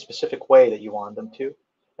of in a specific way that you want them to.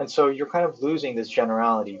 And so you're kind of losing this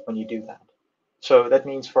generality when you do that. So that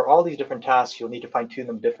means for all these different tasks, you'll need to fine-tune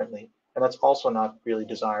them differently. And that's also not really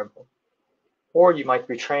desirable. Or you might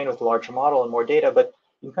retrain with a larger model and more data, but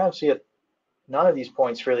you can kind of see that none of these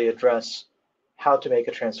points really address how to make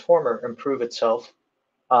a transformer improve itself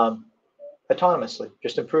autonomously,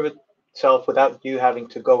 just improve itself without you having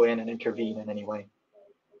to go in and intervene in any way.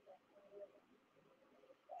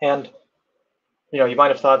 And you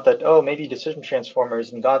might have thought that, oh, maybe decision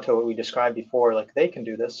transformers and Gato, what we described before, like they can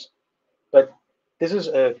do this. But this is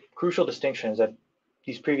a crucial distinction, is that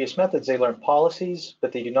these previous methods, they learn policies,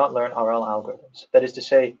 but they do not learn RL algorithms. That is to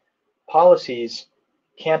say, policies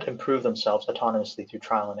can't improve themselves autonomously through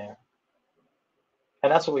trial and error.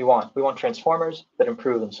 And that's what we want. We want transformers that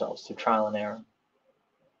improve themselves through trial and error.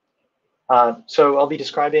 So I'll be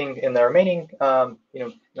describing in the remaining,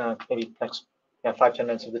 maybe next 5-10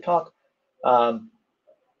 minutes of the talk, a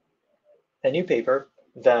new paper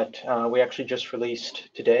that we actually just released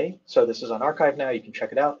today. So this is on arXiv now. You can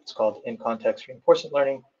check it out. It's called In Context Reinforcement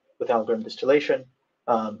Learning with Algorithm Distillation.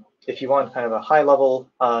 If you want kind of a high-level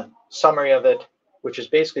summary of it, which is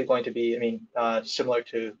basically going to be, similar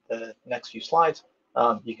to the next few slides,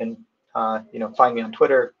 you can, find me on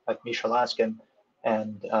Twitter at Misha Laskin,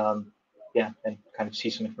 and and kind of see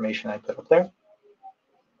some information I put up there.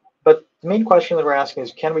 But the main question that we're asking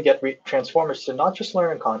is, can we get transformers to not just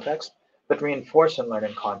learn in context, but reinforce and learn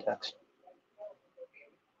in context?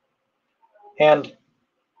 And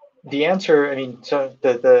the answer, so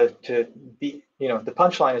the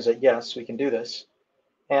punchline is that yes, we can do this.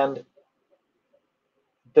 And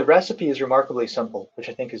the recipe is remarkably simple, which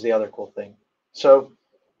I think is the other cool thing. So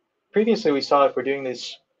previously we saw if we're doing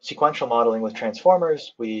this sequential modeling with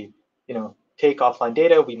transformers, we take offline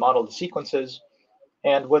data, we model the sequences.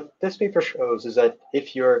 And what this paper shows is that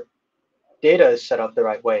if your data is set up the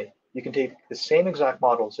right way, you can take the same exact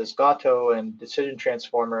models as Gato and decision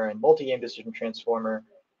transformer and multi-game decision transformer,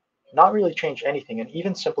 not really change anything, and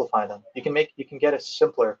even simplify them. You can get a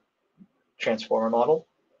simpler transformer model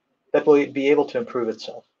that will be able to improve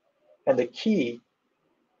itself. And the key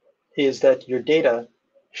is that your data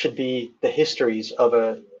should be the histories of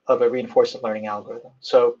a reinforcement learning algorithm.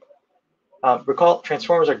 So recall,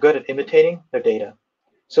 transformers are good at imitating their data.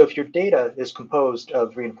 So if your data is composed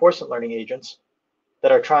of reinforcement learning agents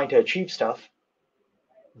that are trying to achieve stuff,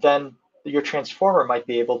 then your transformer might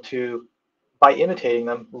be able to, by imitating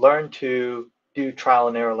them, learn to do trial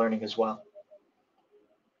and error learning as well.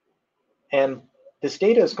 And this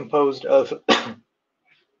data is composed of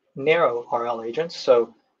narrow RL agents.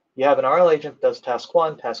 So you have an RL agent that does task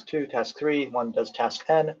 1, task 2, task 3, one does task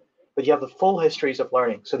n, but you have the full histories of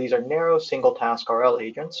learning. So these are narrow single task RL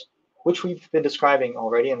agents, which we've been describing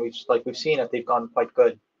already, and we've seen that they've gone quite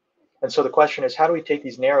good. And so the question is, how do we take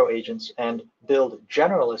these narrow agents and build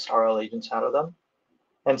generalist RL agents out of them?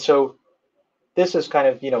 And so this is kind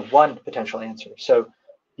of one potential answer. So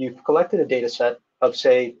you've collected a data set of,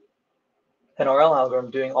 say, an RL algorithm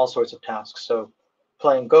doing all sorts of tasks. So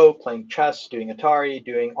playing Go, playing chess, doing Atari,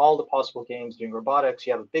 doing all the possible games, doing robotics.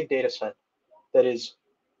 You have a big data set that is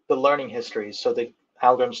the learning histories. So the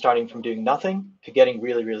algorithm starting from doing nothing to getting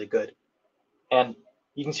really, really good. And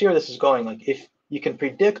you can see where this is going. Like, if you can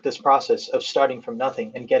predict this process of starting from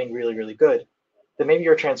nothing and getting really, really good, then maybe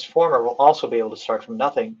your transformer will also be able to start from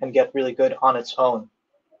nothing and get really good on its own.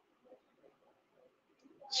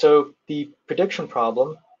 So the prediction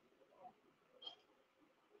problem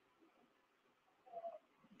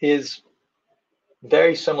is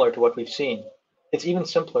very similar to what we've seen. It's even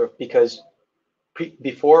simpler because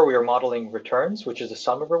before we were modeling returns, which is the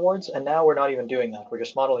sum of rewards, and now we're not even doing that. We're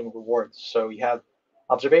just modeling rewards. So you have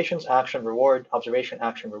observations, action, reward, observation,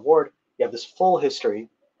 action, reward. You have this full history,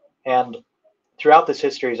 and throughout this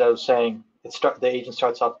history, as I was saying, the agent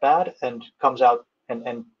starts off bad and comes out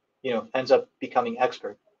and ends up becoming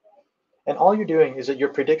expert. And all you're doing is that you're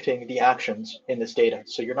predicting the actions in this data.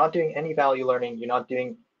 So you're not doing any value learning. You're not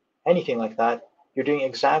doing anything like that. You're doing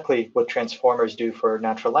exactly what transformers do for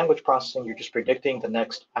natural language processing. You're just predicting the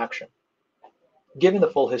next action, given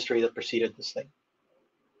the full history that preceded this thing.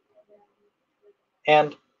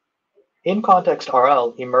 And in context,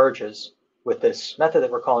 RL emerges with this method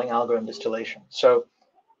that we're calling algorithm distillation. So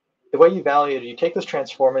the way you evaluate it, you take this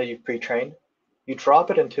transformer that you've pre-trained, you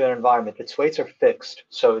drop it into an environment. Its weights are fixed,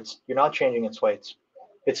 so you're not changing its weights.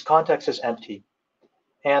 Its context is empty.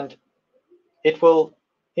 And it will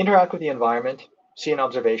interact with the environment, see an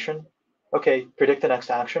observation, okay, predict the next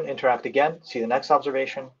action, interact again, see the next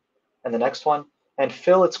observation, and the next one, and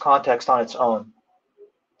fill its context on its own.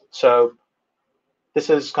 So this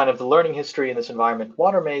is kind of the learning history in this environment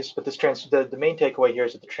water maze, but the main takeaway here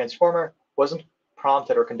is that the transformer wasn't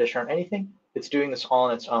prompted or conditioned on anything. It's doing this all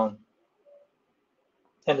on its own.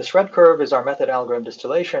 And this red curve is our method algorithm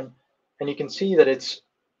distillation, and you can see that it's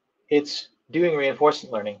doing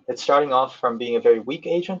reinforcement learning. It's starting off from being a very weak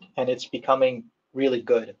agent, and it's becoming really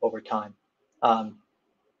good over time.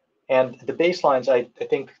 And the baselines, I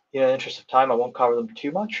think, in the interest of time, I won't cover them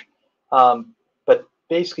too much. But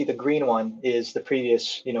basically, the green one is the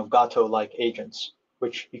previous, Gato-like agents,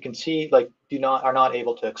 which you can see are not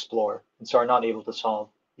able to explore, and so are not able to solve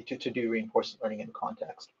to do reinforcement learning in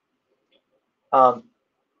context.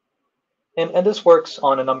 And this works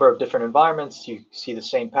on a number of different environments. You see the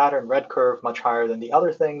same pattern, red curve, much higher than the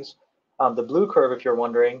other things. The blue curve, if you're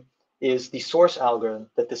wondering, is the source algorithm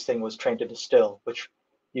that this thing was trained to distill, which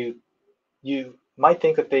you might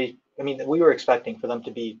think that we were expecting for them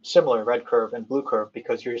to be similar, red curve and blue curve,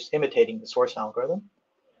 because you're just imitating the source algorithm.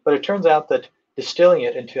 But it turns out that distilling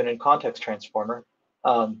it into an in-context transformer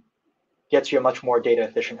gets you a much more data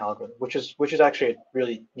efficient algorithm, which is actually a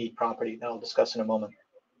really neat property that I'll discuss in a moment.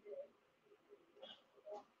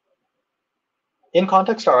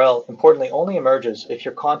 In-context RL, importantly, only emerges if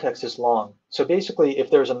your context is long. So basically,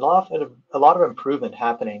 if there's a lot of improvement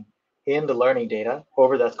happening in the learning data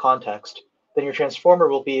over that context, then your transformer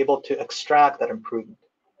will be able to extract that improvement.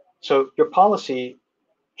 So your policy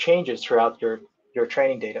changes throughout your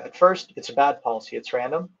training data. At first, it's a bad policy, it's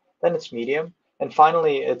random, then it's medium, and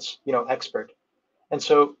finally it's expert. And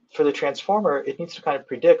so for the transformer, it needs to kind of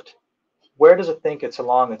predict where does it think it's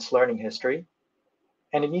along its learning history,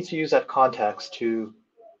 and it needs to use that context to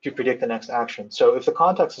predict the next action. So if the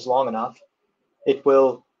context is long enough, it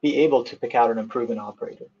will be able to pick out an improvement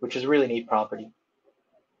operator, which is a really neat property.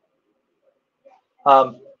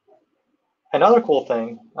 Another cool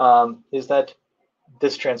thing is that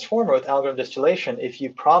this transformer with algorithm distillation, if you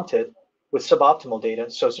prompt it with suboptimal data,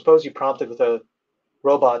 so suppose you prompt it with a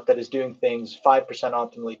robot that is doing things 5%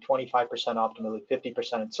 optimally, 25% optimally,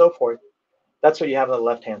 50%, and so forth, that's what you have on the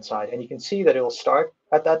left-hand side. And you can see that it will start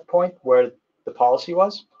at that point where the policy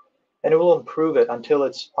was, and it will improve it until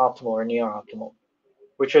it's optimal or near optimal,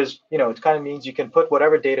 which is, it kind of means you can put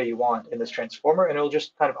whatever data you want in this transformer, and it will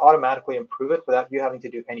just kind of automatically improve it without you having to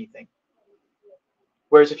do anything.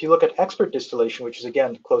 Whereas if you look at expert distillation, which is,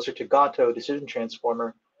 again, closer to Gato decision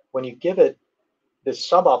transformer, when you give it this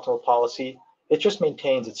suboptimal policy, it just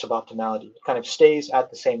maintains its suboptimality. It kind of stays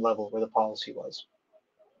at the same level where the policy was.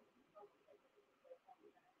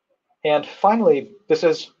 And finally, this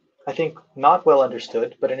is, I think, not well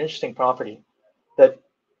understood, but an interesting property, that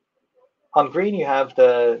on green you have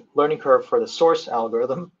the learning curve for the source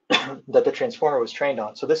algorithm that the transformer was trained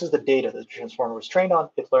on. So this is the data that the transformer was trained on.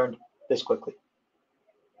 It learned this quickly.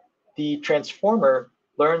 The transformer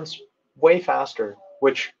learns way faster,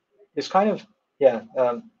 which is kind of,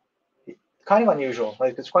 kind of unusual.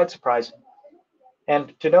 Like, it's quite surprising.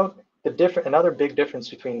 And to note another big difference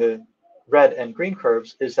between the red and green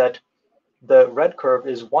curves is that the red curve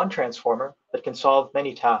is one transformer that can solve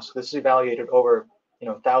many tasks. This is evaluated over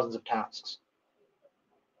thousands of tasks.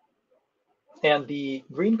 And the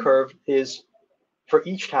green curve is, for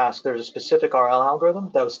each task, there's a specific RL algorithm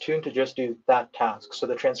that was tuned to just do that task. So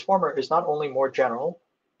the transformer is not only more general,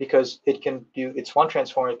 because it's one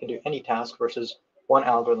transformer that can do any task versus one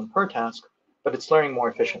algorithm per task, but it's learning more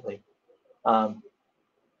efficiently.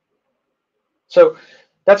 So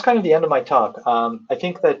that's kind of the end of my talk. I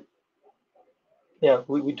think that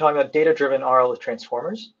we talk about data-driven RL with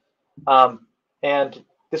transformers, and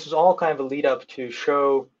this is all kind of a lead up to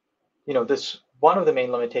show, this one of the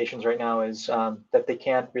main limitations right now is that they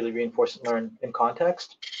can't really reinforce and learn in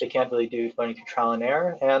context. They can't really do learning through trial and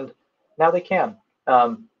error, and now they can.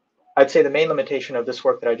 I'd say the main limitation of this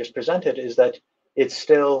work that I just presented is that it's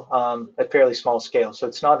still at fairly small scale. So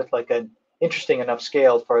it's not at like an interesting enough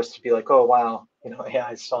scale for us to be like, oh, wow,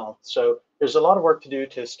 AI is solved. So there's a lot of work to do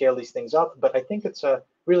to scale these things up, but I think it's a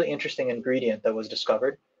really interesting ingredient that was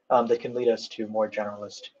discovered that can lead us to more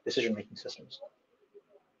generalist decision-making systems.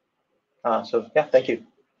 So yeah, thank you.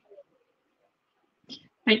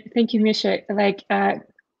 Thank you, Misha.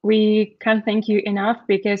 We can't thank you enough,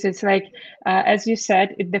 because it's like, as you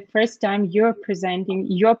said, the first time you're presenting,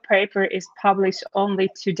 your paper is published only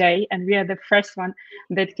today, and we are the first one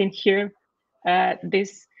that can hear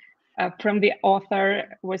this from the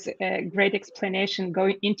author. Was a great explanation,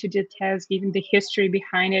 going into details, even the history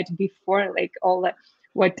behind it before, like all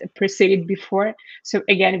what preceded before. So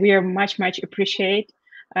again, we are much appreciate.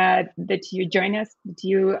 that you join us, that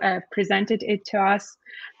you presented it to us.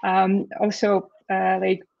 Also,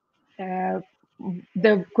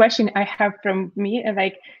 the question I have from me,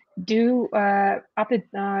 do after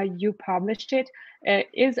you published it,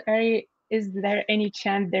 is there any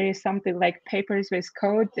chance there is something like papers with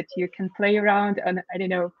code that you can play around on, I don't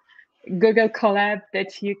know, Google Colab,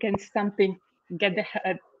 that you can get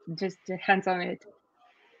just the hands on it?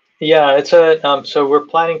 Yeah, it's a so we're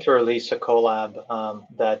planning to release a collab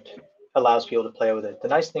that allows people to play with it. The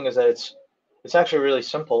nice thing is that it's actually really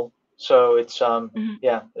simple. So it's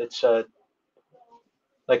yeah, it's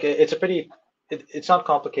like it's a pretty it's not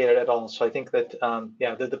complicated at all. So I think that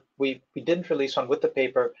yeah, we didn't release one with the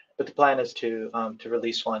paper, but the plan is to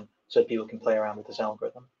release one so that people can play around with this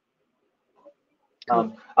algorithm.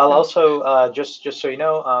 I'll also just so you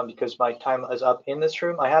know, because my time is up in this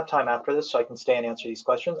room, I have time after this, so I can stay and answer these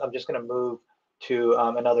questions. I'm just going to move to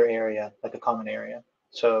another area, like a common area.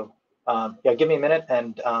 So yeah, give me a minute,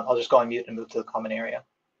 and I'll just go on mute and move to the common area.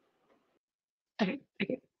 Okay,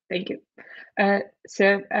 thank you.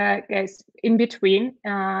 So guys, in between,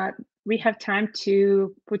 we have time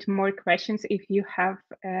to put more questions if you have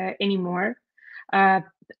any more.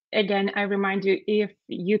 Again, I remind you, if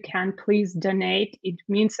you can, please donate. It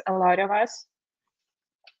means a lot of us.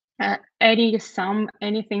 Any sum,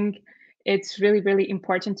 anything, it's really, really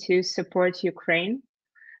important to support Ukraine.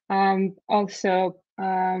 Also,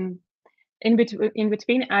 in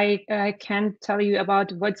between, I can tell you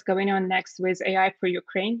about what's going on next with AI for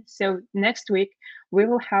Ukraine. So next week, we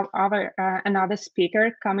will have another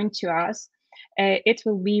speaker coming to us. It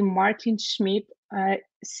will be Martin Schmidt,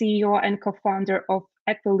 CEO and co-founder of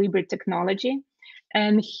Equilibrium Technology,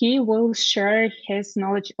 and he will share his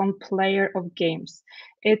knowledge on player of games.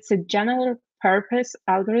 It's a general purpose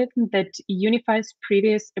algorithm that unifies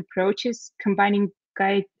previous approaches, combining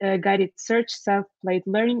guided search, self-played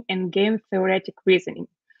learning, and game theoretic reasoning.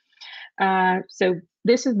 So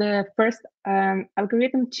this is the first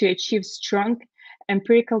algorithm to achieve strong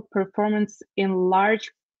empirical performance in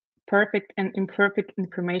large, perfect and imperfect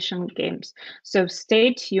information games. So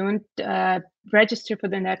stay tuned, register for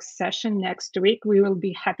the next session next week. We will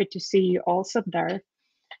be happy to see you also there.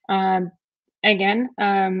 Again,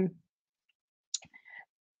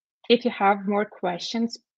 if you have more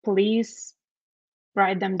questions, please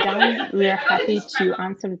write them down. We are happy to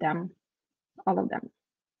answer them, all of them.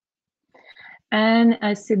 And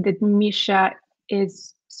I see that Misha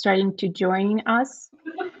is starting to join us.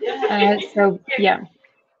 So yeah,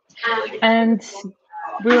 and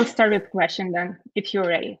we will start with question then, if you're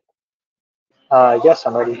ready. Yes,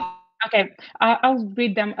 I'm ready. Okay, I'll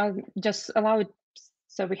read them. I'll just allow it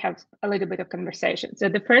so we have a little bit of conversation. So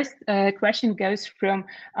the first question goes from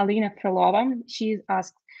Alina Frolova. She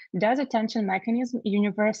asked, does attention mechanism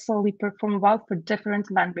universally perform well for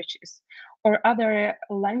different languages, or other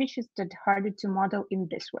languages that are harder to model in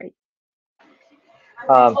this way?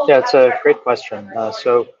 Yeah, it's a great question.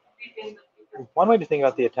 So one way to think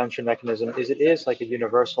about the attention mechanism is it is like a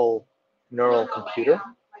universal neural computer,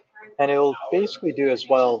 and it will basically do as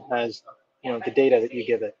well as the data that you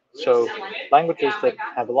give it. So languages that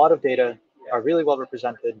have a lot of data are really well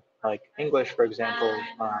represented, like English, for example,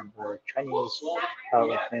 or Chinese,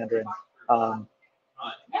 like Mandarin.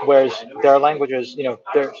 Whereas there are languages,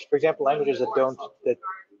 there's, for example, languages that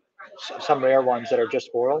some rare ones that are just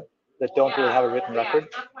oral, that don't really have a written record,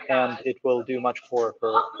 and it will do much for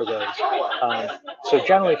those. So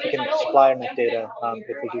generally, if you can supply enough data,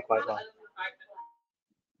 it will do quite well.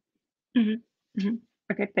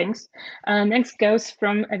 Okay, thanks. Next goes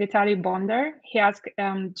from Vitaly Bondar. He asked,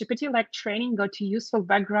 GPT-like training got to useful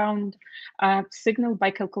background signal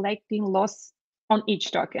by calculating loss on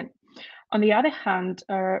each token. On the other hand,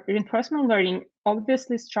 reinforcement learning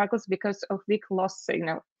obviously struggles because of weak loss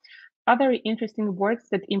signal. Are there interesting works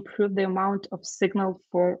that improve the amount of signal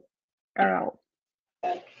for RL?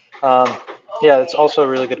 Yeah, that's also a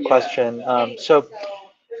really good question. So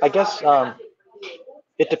I guess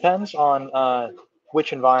it depends on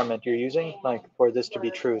which environment you're using, like for this to be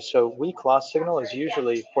true. So weak loss signal is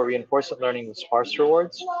usually for reinforcement learning with sparse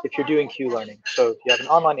rewards if you're doing Q learning. So if you have an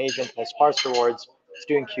online agent that has sparse rewards, it's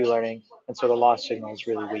doing Q learning, and so the loss signal is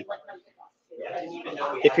really weak.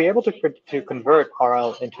 If you're able to convert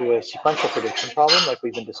RL into a sequential prediction problem, like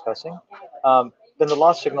we've been discussing, then the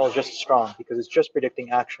loss signal is just strong because it's just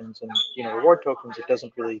predicting actions, and reward tokens. It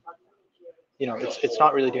doesn't really, it's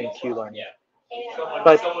not really doing Q learning.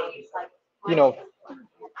 But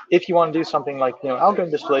if you want to do something like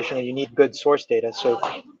algorithm distillation, and you need good source data, so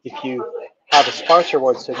if you have a sparse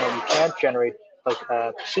reward signal, you can't generate like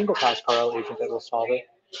a single pass RL agent that will solve it,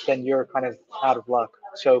 then you're kind of out of luck.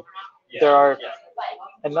 So there are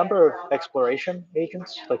a number of exploration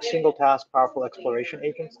agents, like single task, powerful exploration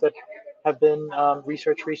agents that have been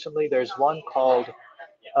researched recently. There's one called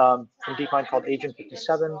from DeepMind called Agent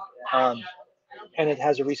 57. And it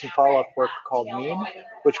has a recent follow-up work called Mean,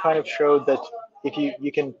 which kind of showed that if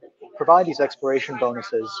you can provide these exploration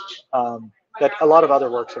bonuses that a lot of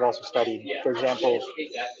other works have also studied. For example,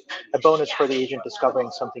 a bonus for the agent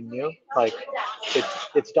discovering something new, like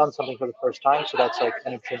it's done something for the first time, so that's like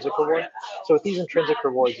an intrinsic reward. So with these intrinsic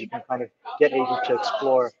rewards, you can kind of get agents to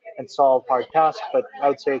explore and solve hard tasks, but I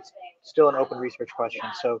would say it's still an open research question.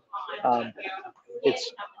 So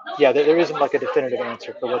it's yeah, there isn't like a definitive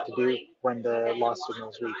answer for what to do when the loss signal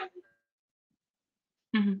is weak.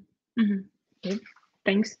 Okay,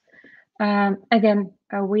 thanks. Again,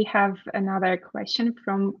 we have another question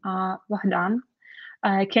from Wahdan.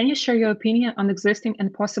 Can you share your opinion on existing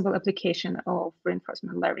and possible application of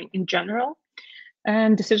reinforcement learning in general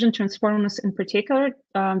and decision transformers in particular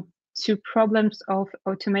to problems of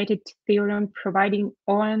automated theorem providing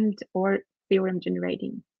or theorem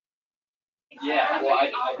generating?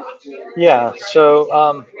 Yeah,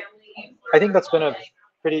 so I think that's been a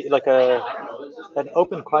pretty like an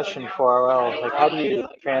open question for RL. Like, how do you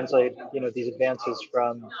translate these advances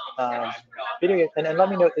from video game? And let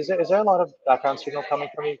me know, is there a lot of background signal coming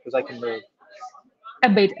from me, because I can move? A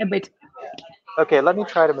bit. Okay, let me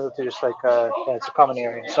try to move to just like yeah, it's a common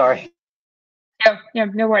area. Sorry. Yeah,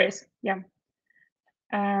 no worries. Yeah.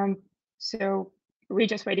 So we're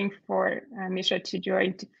just waiting for Misha to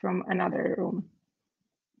join from another room.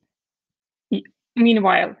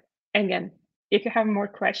 Meanwhile, again, if you have more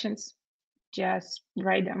questions, just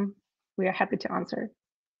write them. We are happy to answer.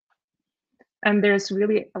 And there's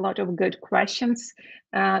really a lot of good questions.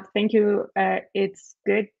 Thank you. It's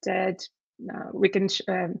good that we can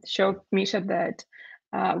show Misha that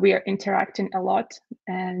we are interacting a lot,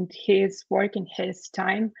 and his work and his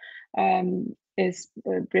time is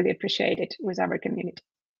really appreciated with our community.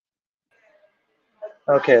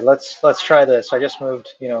 Okay, let's try this. I just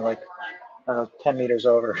moved, like 10 meters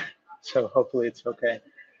over, so hopefully it's okay.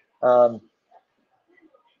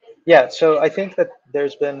 Yeah, so I think that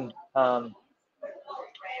there's been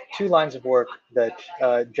two lines of work that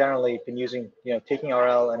generally been using, taking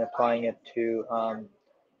RL and applying it to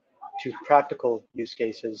practical use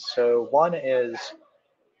cases. So one is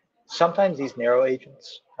sometimes these narrow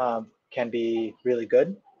agents can be really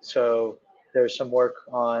good. So there's some work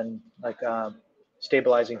on like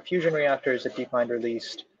stabilizing fusion reactors that DeepMind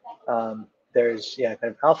released. There's kind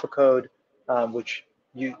of alpha code, which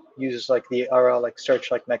uses like the RL like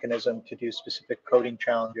search-like mechanism to do specific coding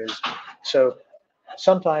challenges. So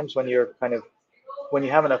sometimes when you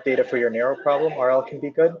have enough data for your narrow problem, RL can be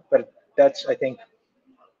good, but that's, I think,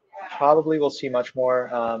 probably we'll see much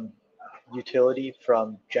more utility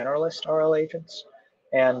from generalist RL agents.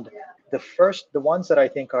 And the ones that I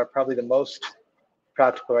think are probably the most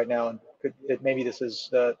practical right now, and maybe this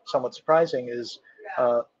is somewhat surprising, is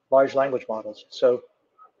large language models. So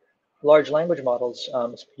large language models,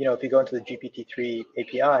 if you go into the GPT-3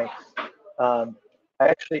 API,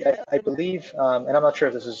 I believe, and I'm not sure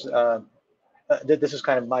if this is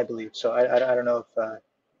kind of my belief, so I don't know if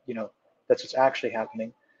that's what's actually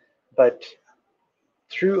happening, but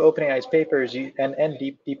through OpenAI's papers and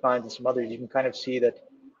DeepMind and some others, you can kind of see that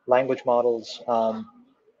language models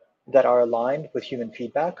that are aligned with human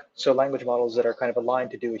feedback, so language models that are kind of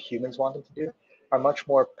aligned to do what humans want them to do, are much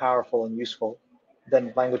more powerful and useful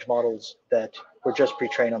than language models that were just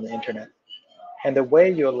pre-trained on the internet. And the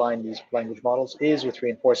way you align these language models is with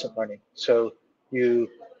reinforcement learning. So you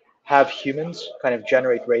have humans kind of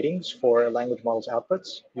generate ratings for a language model's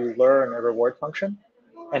outputs. You learn a reward function,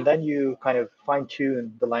 and then you kind of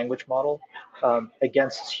fine-tune the language model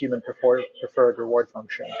against this human preferred reward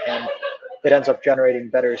function. And it ends up generating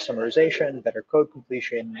better summarization, better code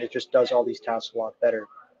completion. It just does all these tasks a lot better.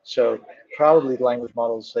 So probably the language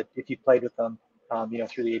models that if you played with them,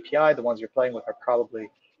 through the API, the ones you're playing with are probably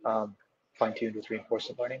fine-tuned with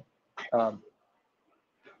reinforcement learning.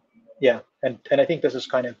 Yeah, and I think this is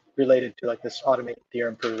kind of related to like this automated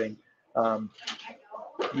theorem proving.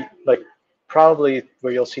 Like probably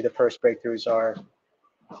where you'll see the first breakthroughs are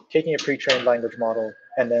taking a pre-trained language model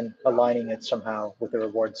and then aligning it somehow with a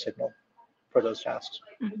reward signal for those tasks.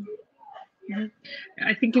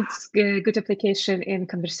 I think it's a good application in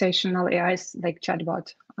conversational AIs like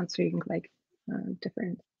chatbot answering like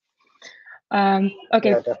different.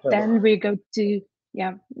 Okay, Yeah, then we go to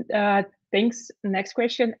thanks. Next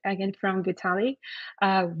question again from Vitaly.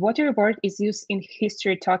 What reward is used in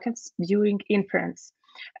history tokens during inference?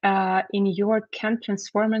 In your CAN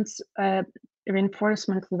transformers,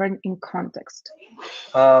 reinforcement learn in context?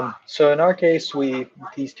 So in our case,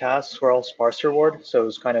 these tasks were all sparse reward, so it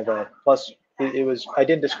was kind of a plus. It was I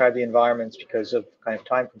didn't describe the environments because of kind of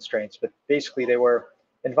time constraints, but basically they were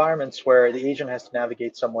environments where the agent has to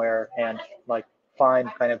navigate somewhere and like find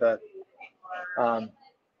kind of a um,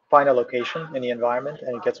 find a location in the environment,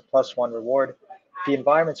 and it gets a +1 reward. The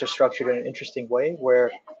environments are structured in an interesting way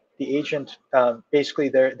where the agent basically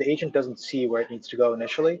the agent doesn't see where it needs to go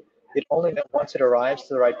initially. It only once it arrives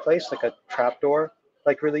to the right place, like a trapdoor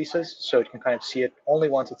like releases, so it can kind of see it only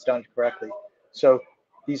once it's done correctly. So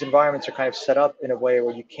these environments are kind of set up in a way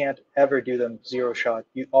where you can't ever do them zero shot.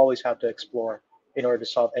 You always have to explore in order to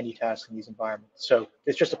solve any task in these environments. So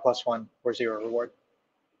it's just a +1 or 0 reward.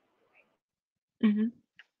 Mm-hmm.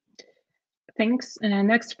 Thanks.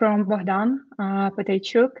 Next from Bogdan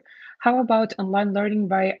Pataychuk. How about online learning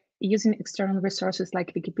by using external resources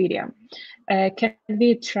like Wikipedia? Can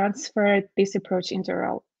we transfer this approach into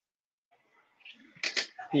RL?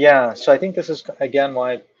 Yeah, so I think this is again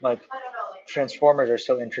why like transformers are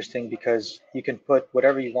so interesting because you can put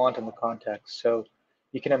whatever you want in the context. So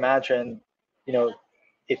you can imagine, you know,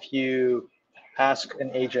 if you ask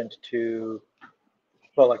an agent to,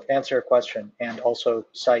 well, like answer a question and also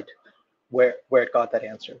cite where it got that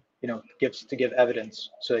answer, to give evidence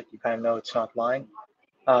so that you kind of know it's not lying.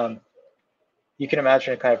 Um, you can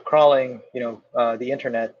imagine it kind of crawling, the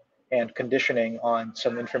internet and conditioning on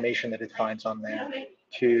some information that it finds on there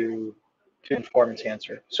to inform its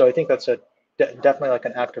answer. So I think that's definitely like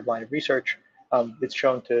an active line of research. It's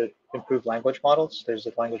shown to improve language models. There's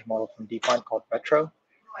a language model from DeepMind called Retro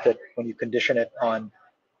that when you condition it on,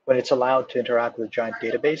 when it's allowed to interact with a giant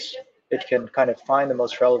database, it can kind of find the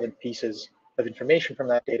most relevant pieces of information from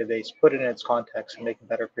that database, put it in its context, and make a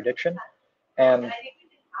better prediction. And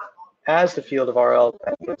as the field of RL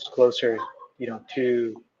gets closer,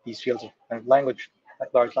 to these fields of language,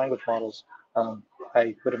 large language models,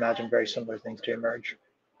 I would imagine very similar things to emerge.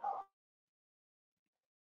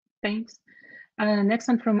 Thanks. Next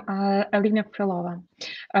one from Alina Krylova.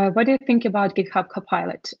 What do you think about GitHub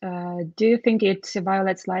Copilot? Do you think it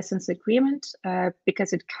violates license agreement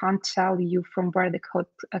because it can't tell you from where the code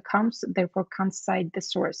comes, therefore can't cite the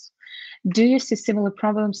source? Do you see similar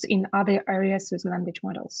problems in other areas with language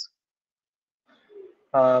models?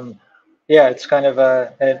 Yeah, it's kind of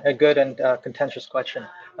a good and contentious question.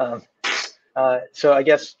 So I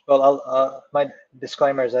guess, well, my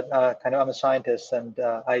disclaimer is that kind of I'm a scientist and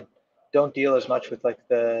I don't deal as much with like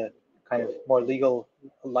the kind of more legal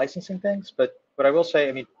licensing things. But what I will say,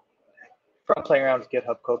 I mean, from playing around with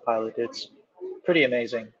GitHub Copilot, it's pretty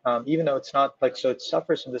amazing. Even though it's not like, so it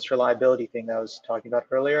suffers from this reliability thing that I was talking about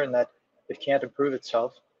earlier, and that it can't improve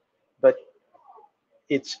itself. But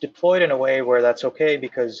it's deployed in a way where that's okay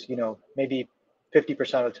because, maybe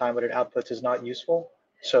 50% of the time what it outputs is not useful.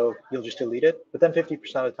 So you'll just delete it. But then 50%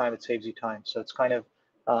 of the time it saves you time. So it's kind of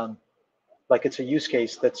like it's a use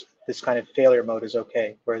case that's this kind of failure mode is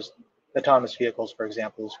okay. Whereas autonomous vehicles, for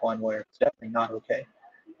example, is one where it's definitely not okay.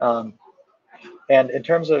 And in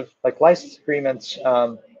terms of like license agreements,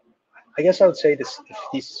 I guess I would say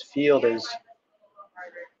this field is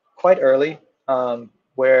quite early,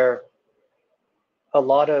 where a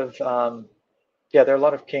lot of there are a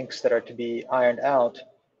lot of kinks that are to be ironed out,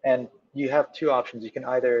 and you have two options. You can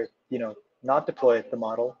either not deploy the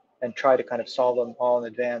model and try to kind of solve them all in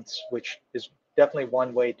advance, which is definitely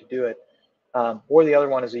one way to do it, or the other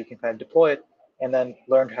one is that you can kind of deploy it and then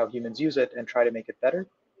learn how humans use it and try to make it better.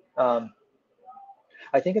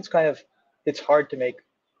 I think it's hard to make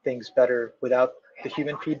things better without the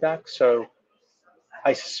human feedback. So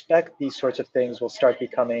I suspect these sorts of things will start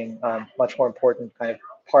becoming much more important kind of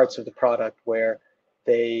parts of the product where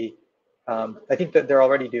they, I think that they're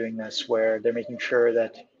already doing this, where they're making sure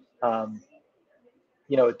that,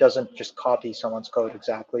 it doesn't just copy someone's code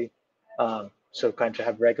exactly. So kind of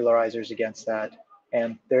have regularizers against that.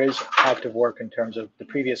 And there is active work in terms of the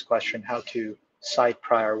previous question, how to cite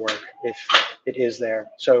prior work if it is there.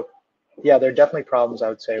 So yeah, there are definitely problems, I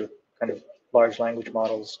would say, with kind of large language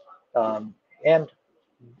models and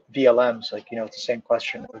VLMs. Like, it's the same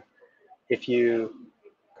question. If you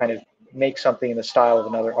kind of make something in the style of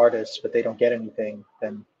another artist, but they don't get anything,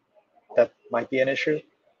 then that might be an issue.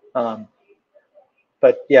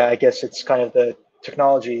 But yeah, I guess it's kind of the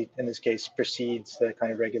technology in this case precedes the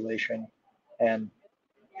kind of regulation. And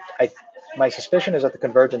my suspicion is that the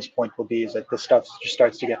convergence point will be is that this stuff just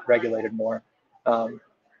starts to get regulated more.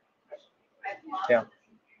 Yeah.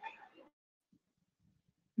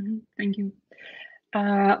 Thank you.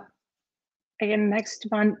 Again, next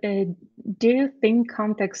one. Do you think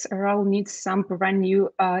context RL needs some brand new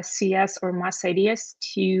CS or mass ideas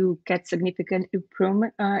to get significant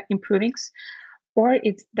improvements? Or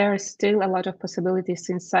is there still a lot of possibilities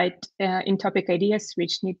inside in topic ideas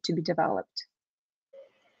which need to be developed?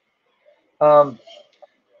 Yeah,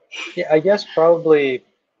 I guess probably,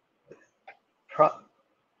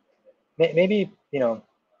 maybe,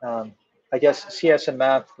 I guess CS and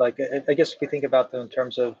math, like, I guess if we think about them in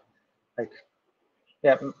terms of like,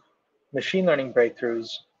 yeah, machine learning breakthroughs,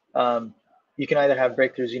 you can either have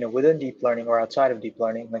breakthroughs, within deep learning or outside of deep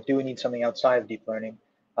learning. Like, do we need something outside of deep learning?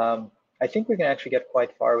 I think we can actually get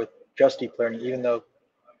quite far with just deep learning, even though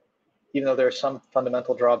there are some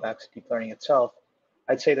fundamental drawbacks to deep learning itself.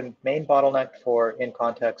 I'd say the main bottleneck for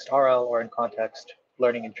in-context RL or in-context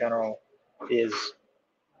learning in general is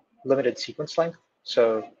limited sequence length.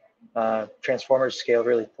 So transformers scale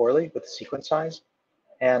really poorly with the sequence size.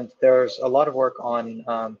 And there's a lot of work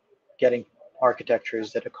on getting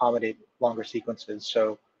architectures that accommodate longer sequences.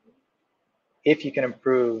 So if you can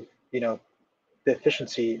improve, the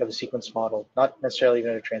efficiency of a sequence model, not necessarily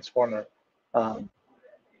even a transformer,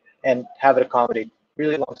 and have it accommodate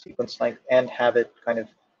really long sequence length and have it kind of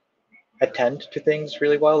attend to things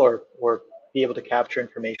really well, or be able to capture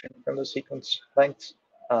information from those sequence lengths,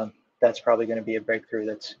 that's probably going to be a breakthrough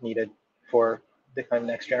that's needed for the kind of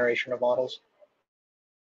next generation of models.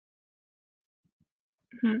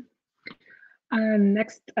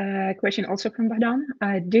 Next question also from Badam.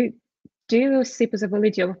 Do you see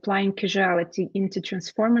possibility of applying causality into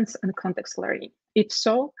transformers and context learning? If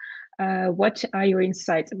so, what are your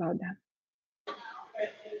insights about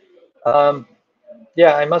that?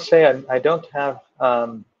 Yeah, I must say I don't have,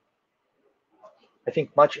 I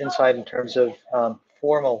think, much insight in terms of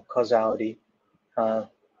formal causality.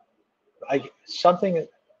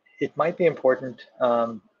 It might be important,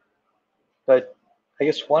 but I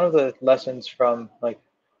guess one of the lessons from like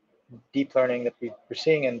deep learning that we're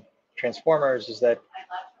seeing in transformers is that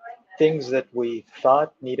things that we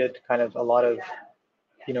thought needed kind of a lot of,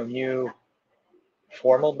 new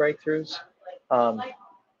formal breakthroughs, a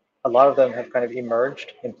lot of them have kind of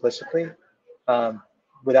emerged implicitly,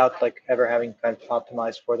 without like ever having kind of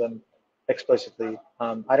optimized for them explicitly.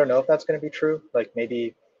 I don't know if that's going to be true. Like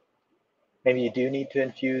maybe you do need to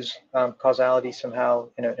infuse causality somehow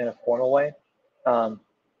in a formal way.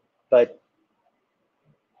 But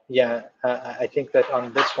yeah, I think that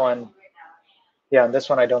on this one,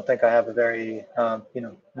 I don't think I have a very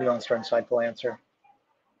nuanced or insightful answer.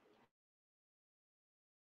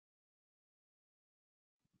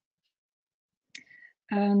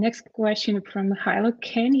 Next question from Hilo.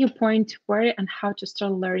 Can you point where and how to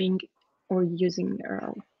start learning or using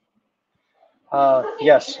RL?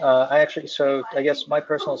 Yes, so I guess my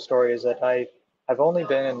personal story is that I've only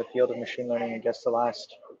been in the field of machine learning, I guess,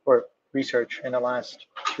 or research in the last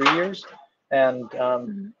 3 years. And,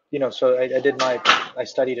 so I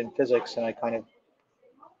studied in physics, and I kind of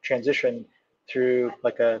transitioned through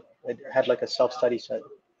I had like a self-study set,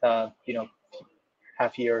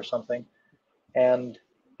 half year or something. And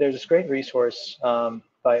there's this great resource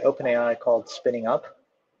by OpenAI called Spinning Up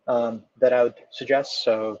that I would suggest.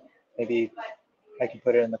 So maybe I can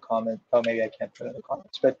put it in the comment. Oh, maybe I can't put it in the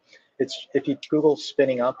comments. But if you Google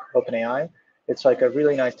Spinning Up OpenAI, it's like a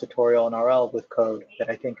really nice tutorial in RL with code that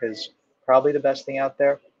I think is probably the best thing out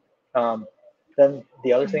there. Then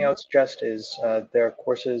the other thing I would suggest is there are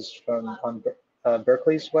courses on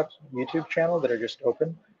Berkeley's YouTube channel that are just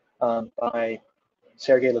open by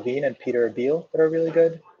Sergey Levine and Peter Abil that are really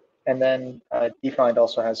good. And then DeepMind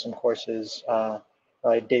also has some courses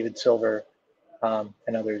by David Silver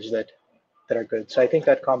and others that are good. So I think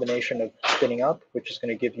that combination of Spinning Up, which is going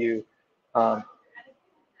to give you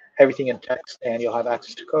everything in text, and you'll have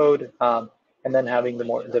access to code, and then having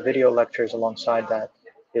the video lectures alongside that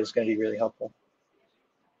is going to be really helpful.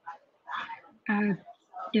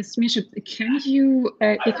 Yes, Misha, can you,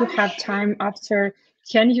 if you have time after,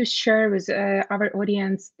 can you share with our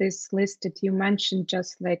audience this list that you mentioned,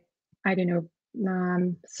 just like, I don't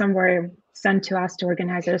know, somewhere sent to us, to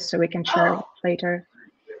organizers, so we can share later?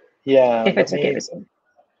 Yeah, if it's okay with you.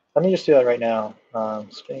 Let me just do that right now.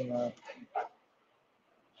 Spinning Up.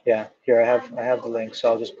 Yeah, here I have the link, so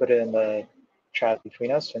I'll just put it in the chat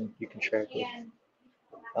between us, and you can share it with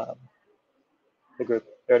the group.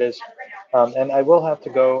 There it is. And I will have to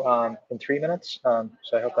go in 3 minutes,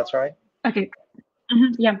 so I hope that's all right. Okay.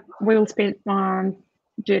 Yeah, we'll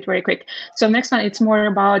do it very quick. So next one, it's more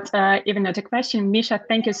about even not a question. Misha,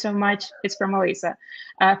 thank you so much. It's from Elisa.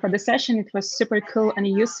 For the session, it was super cool and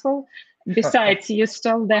useful. Besides, you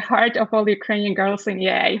stole the heart of all Ukrainian girls in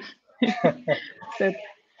AI. So,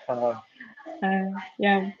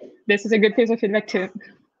 Yeah, this is a good piece of feedback too.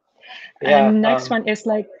 Yeah. And next one is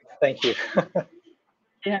like, Thank you.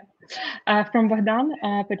 yeah, from Bogdan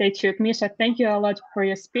Petaychuk. Misha, thank you a lot for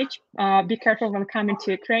your speech. Be careful when coming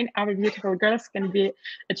to Ukraine. Our beautiful girls can be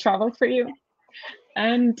a trouble for you.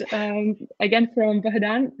 And again, from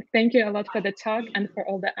Bogdan, thank you a lot for the talk and for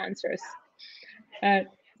all the answers.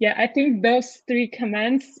 Yeah, I think those three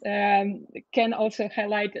comments can also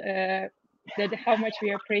highlight that how much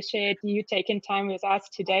we appreciate you taking time with us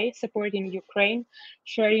today, supporting Ukraine,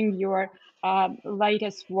 sharing your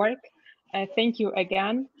latest work. Thank you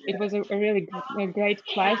again. It was a really great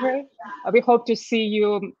pleasure. We hope to see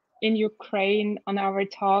you in Ukraine on our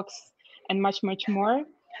talks and much, much more.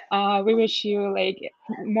 We wish you like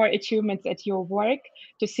more achievements at your work,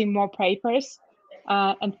 to see more papers.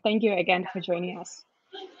 And thank you again for joining us.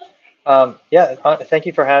 Yeah, thank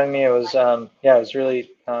you for having me. It was yeah, it was really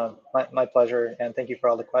my pleasure, and thank you for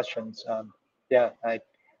all the questions. Yeah,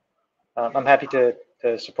 I'm happy to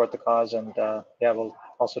support the cause, and yeah, we'll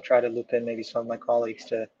also try to loop in maybe some of my colleagues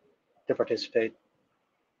to participate.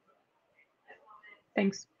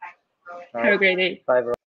 Thanks. All Have right. a great day. Bye,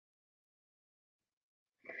 everyone.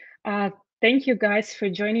 Thank you guys for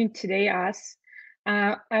joining today us.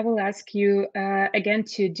 I will ask you again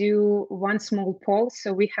to do one small poll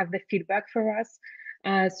so we have the feedback for us,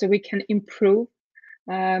 so we can improve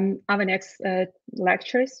our next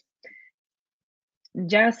lectures.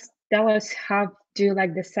 Just tell us how do you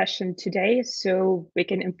like the session today so we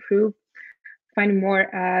can improve, find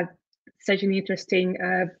more such an interesting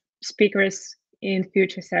speakers in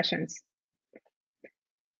future sessions.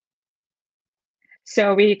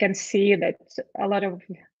 So we can see that a lot of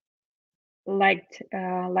like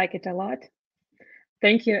it a lot.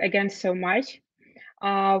 Thank you again so much.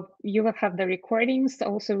 You will have the recordings.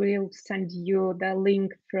 Also, we'll send you the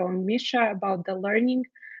link from Misha about the learning,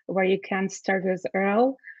 where you can start with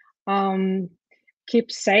Earl.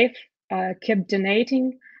 Keep safe, keep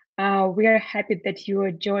donating. We are happy that you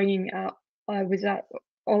are joining with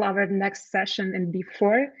all our next session and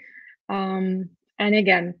before. And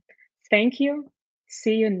again, thank you.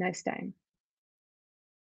 See you next time.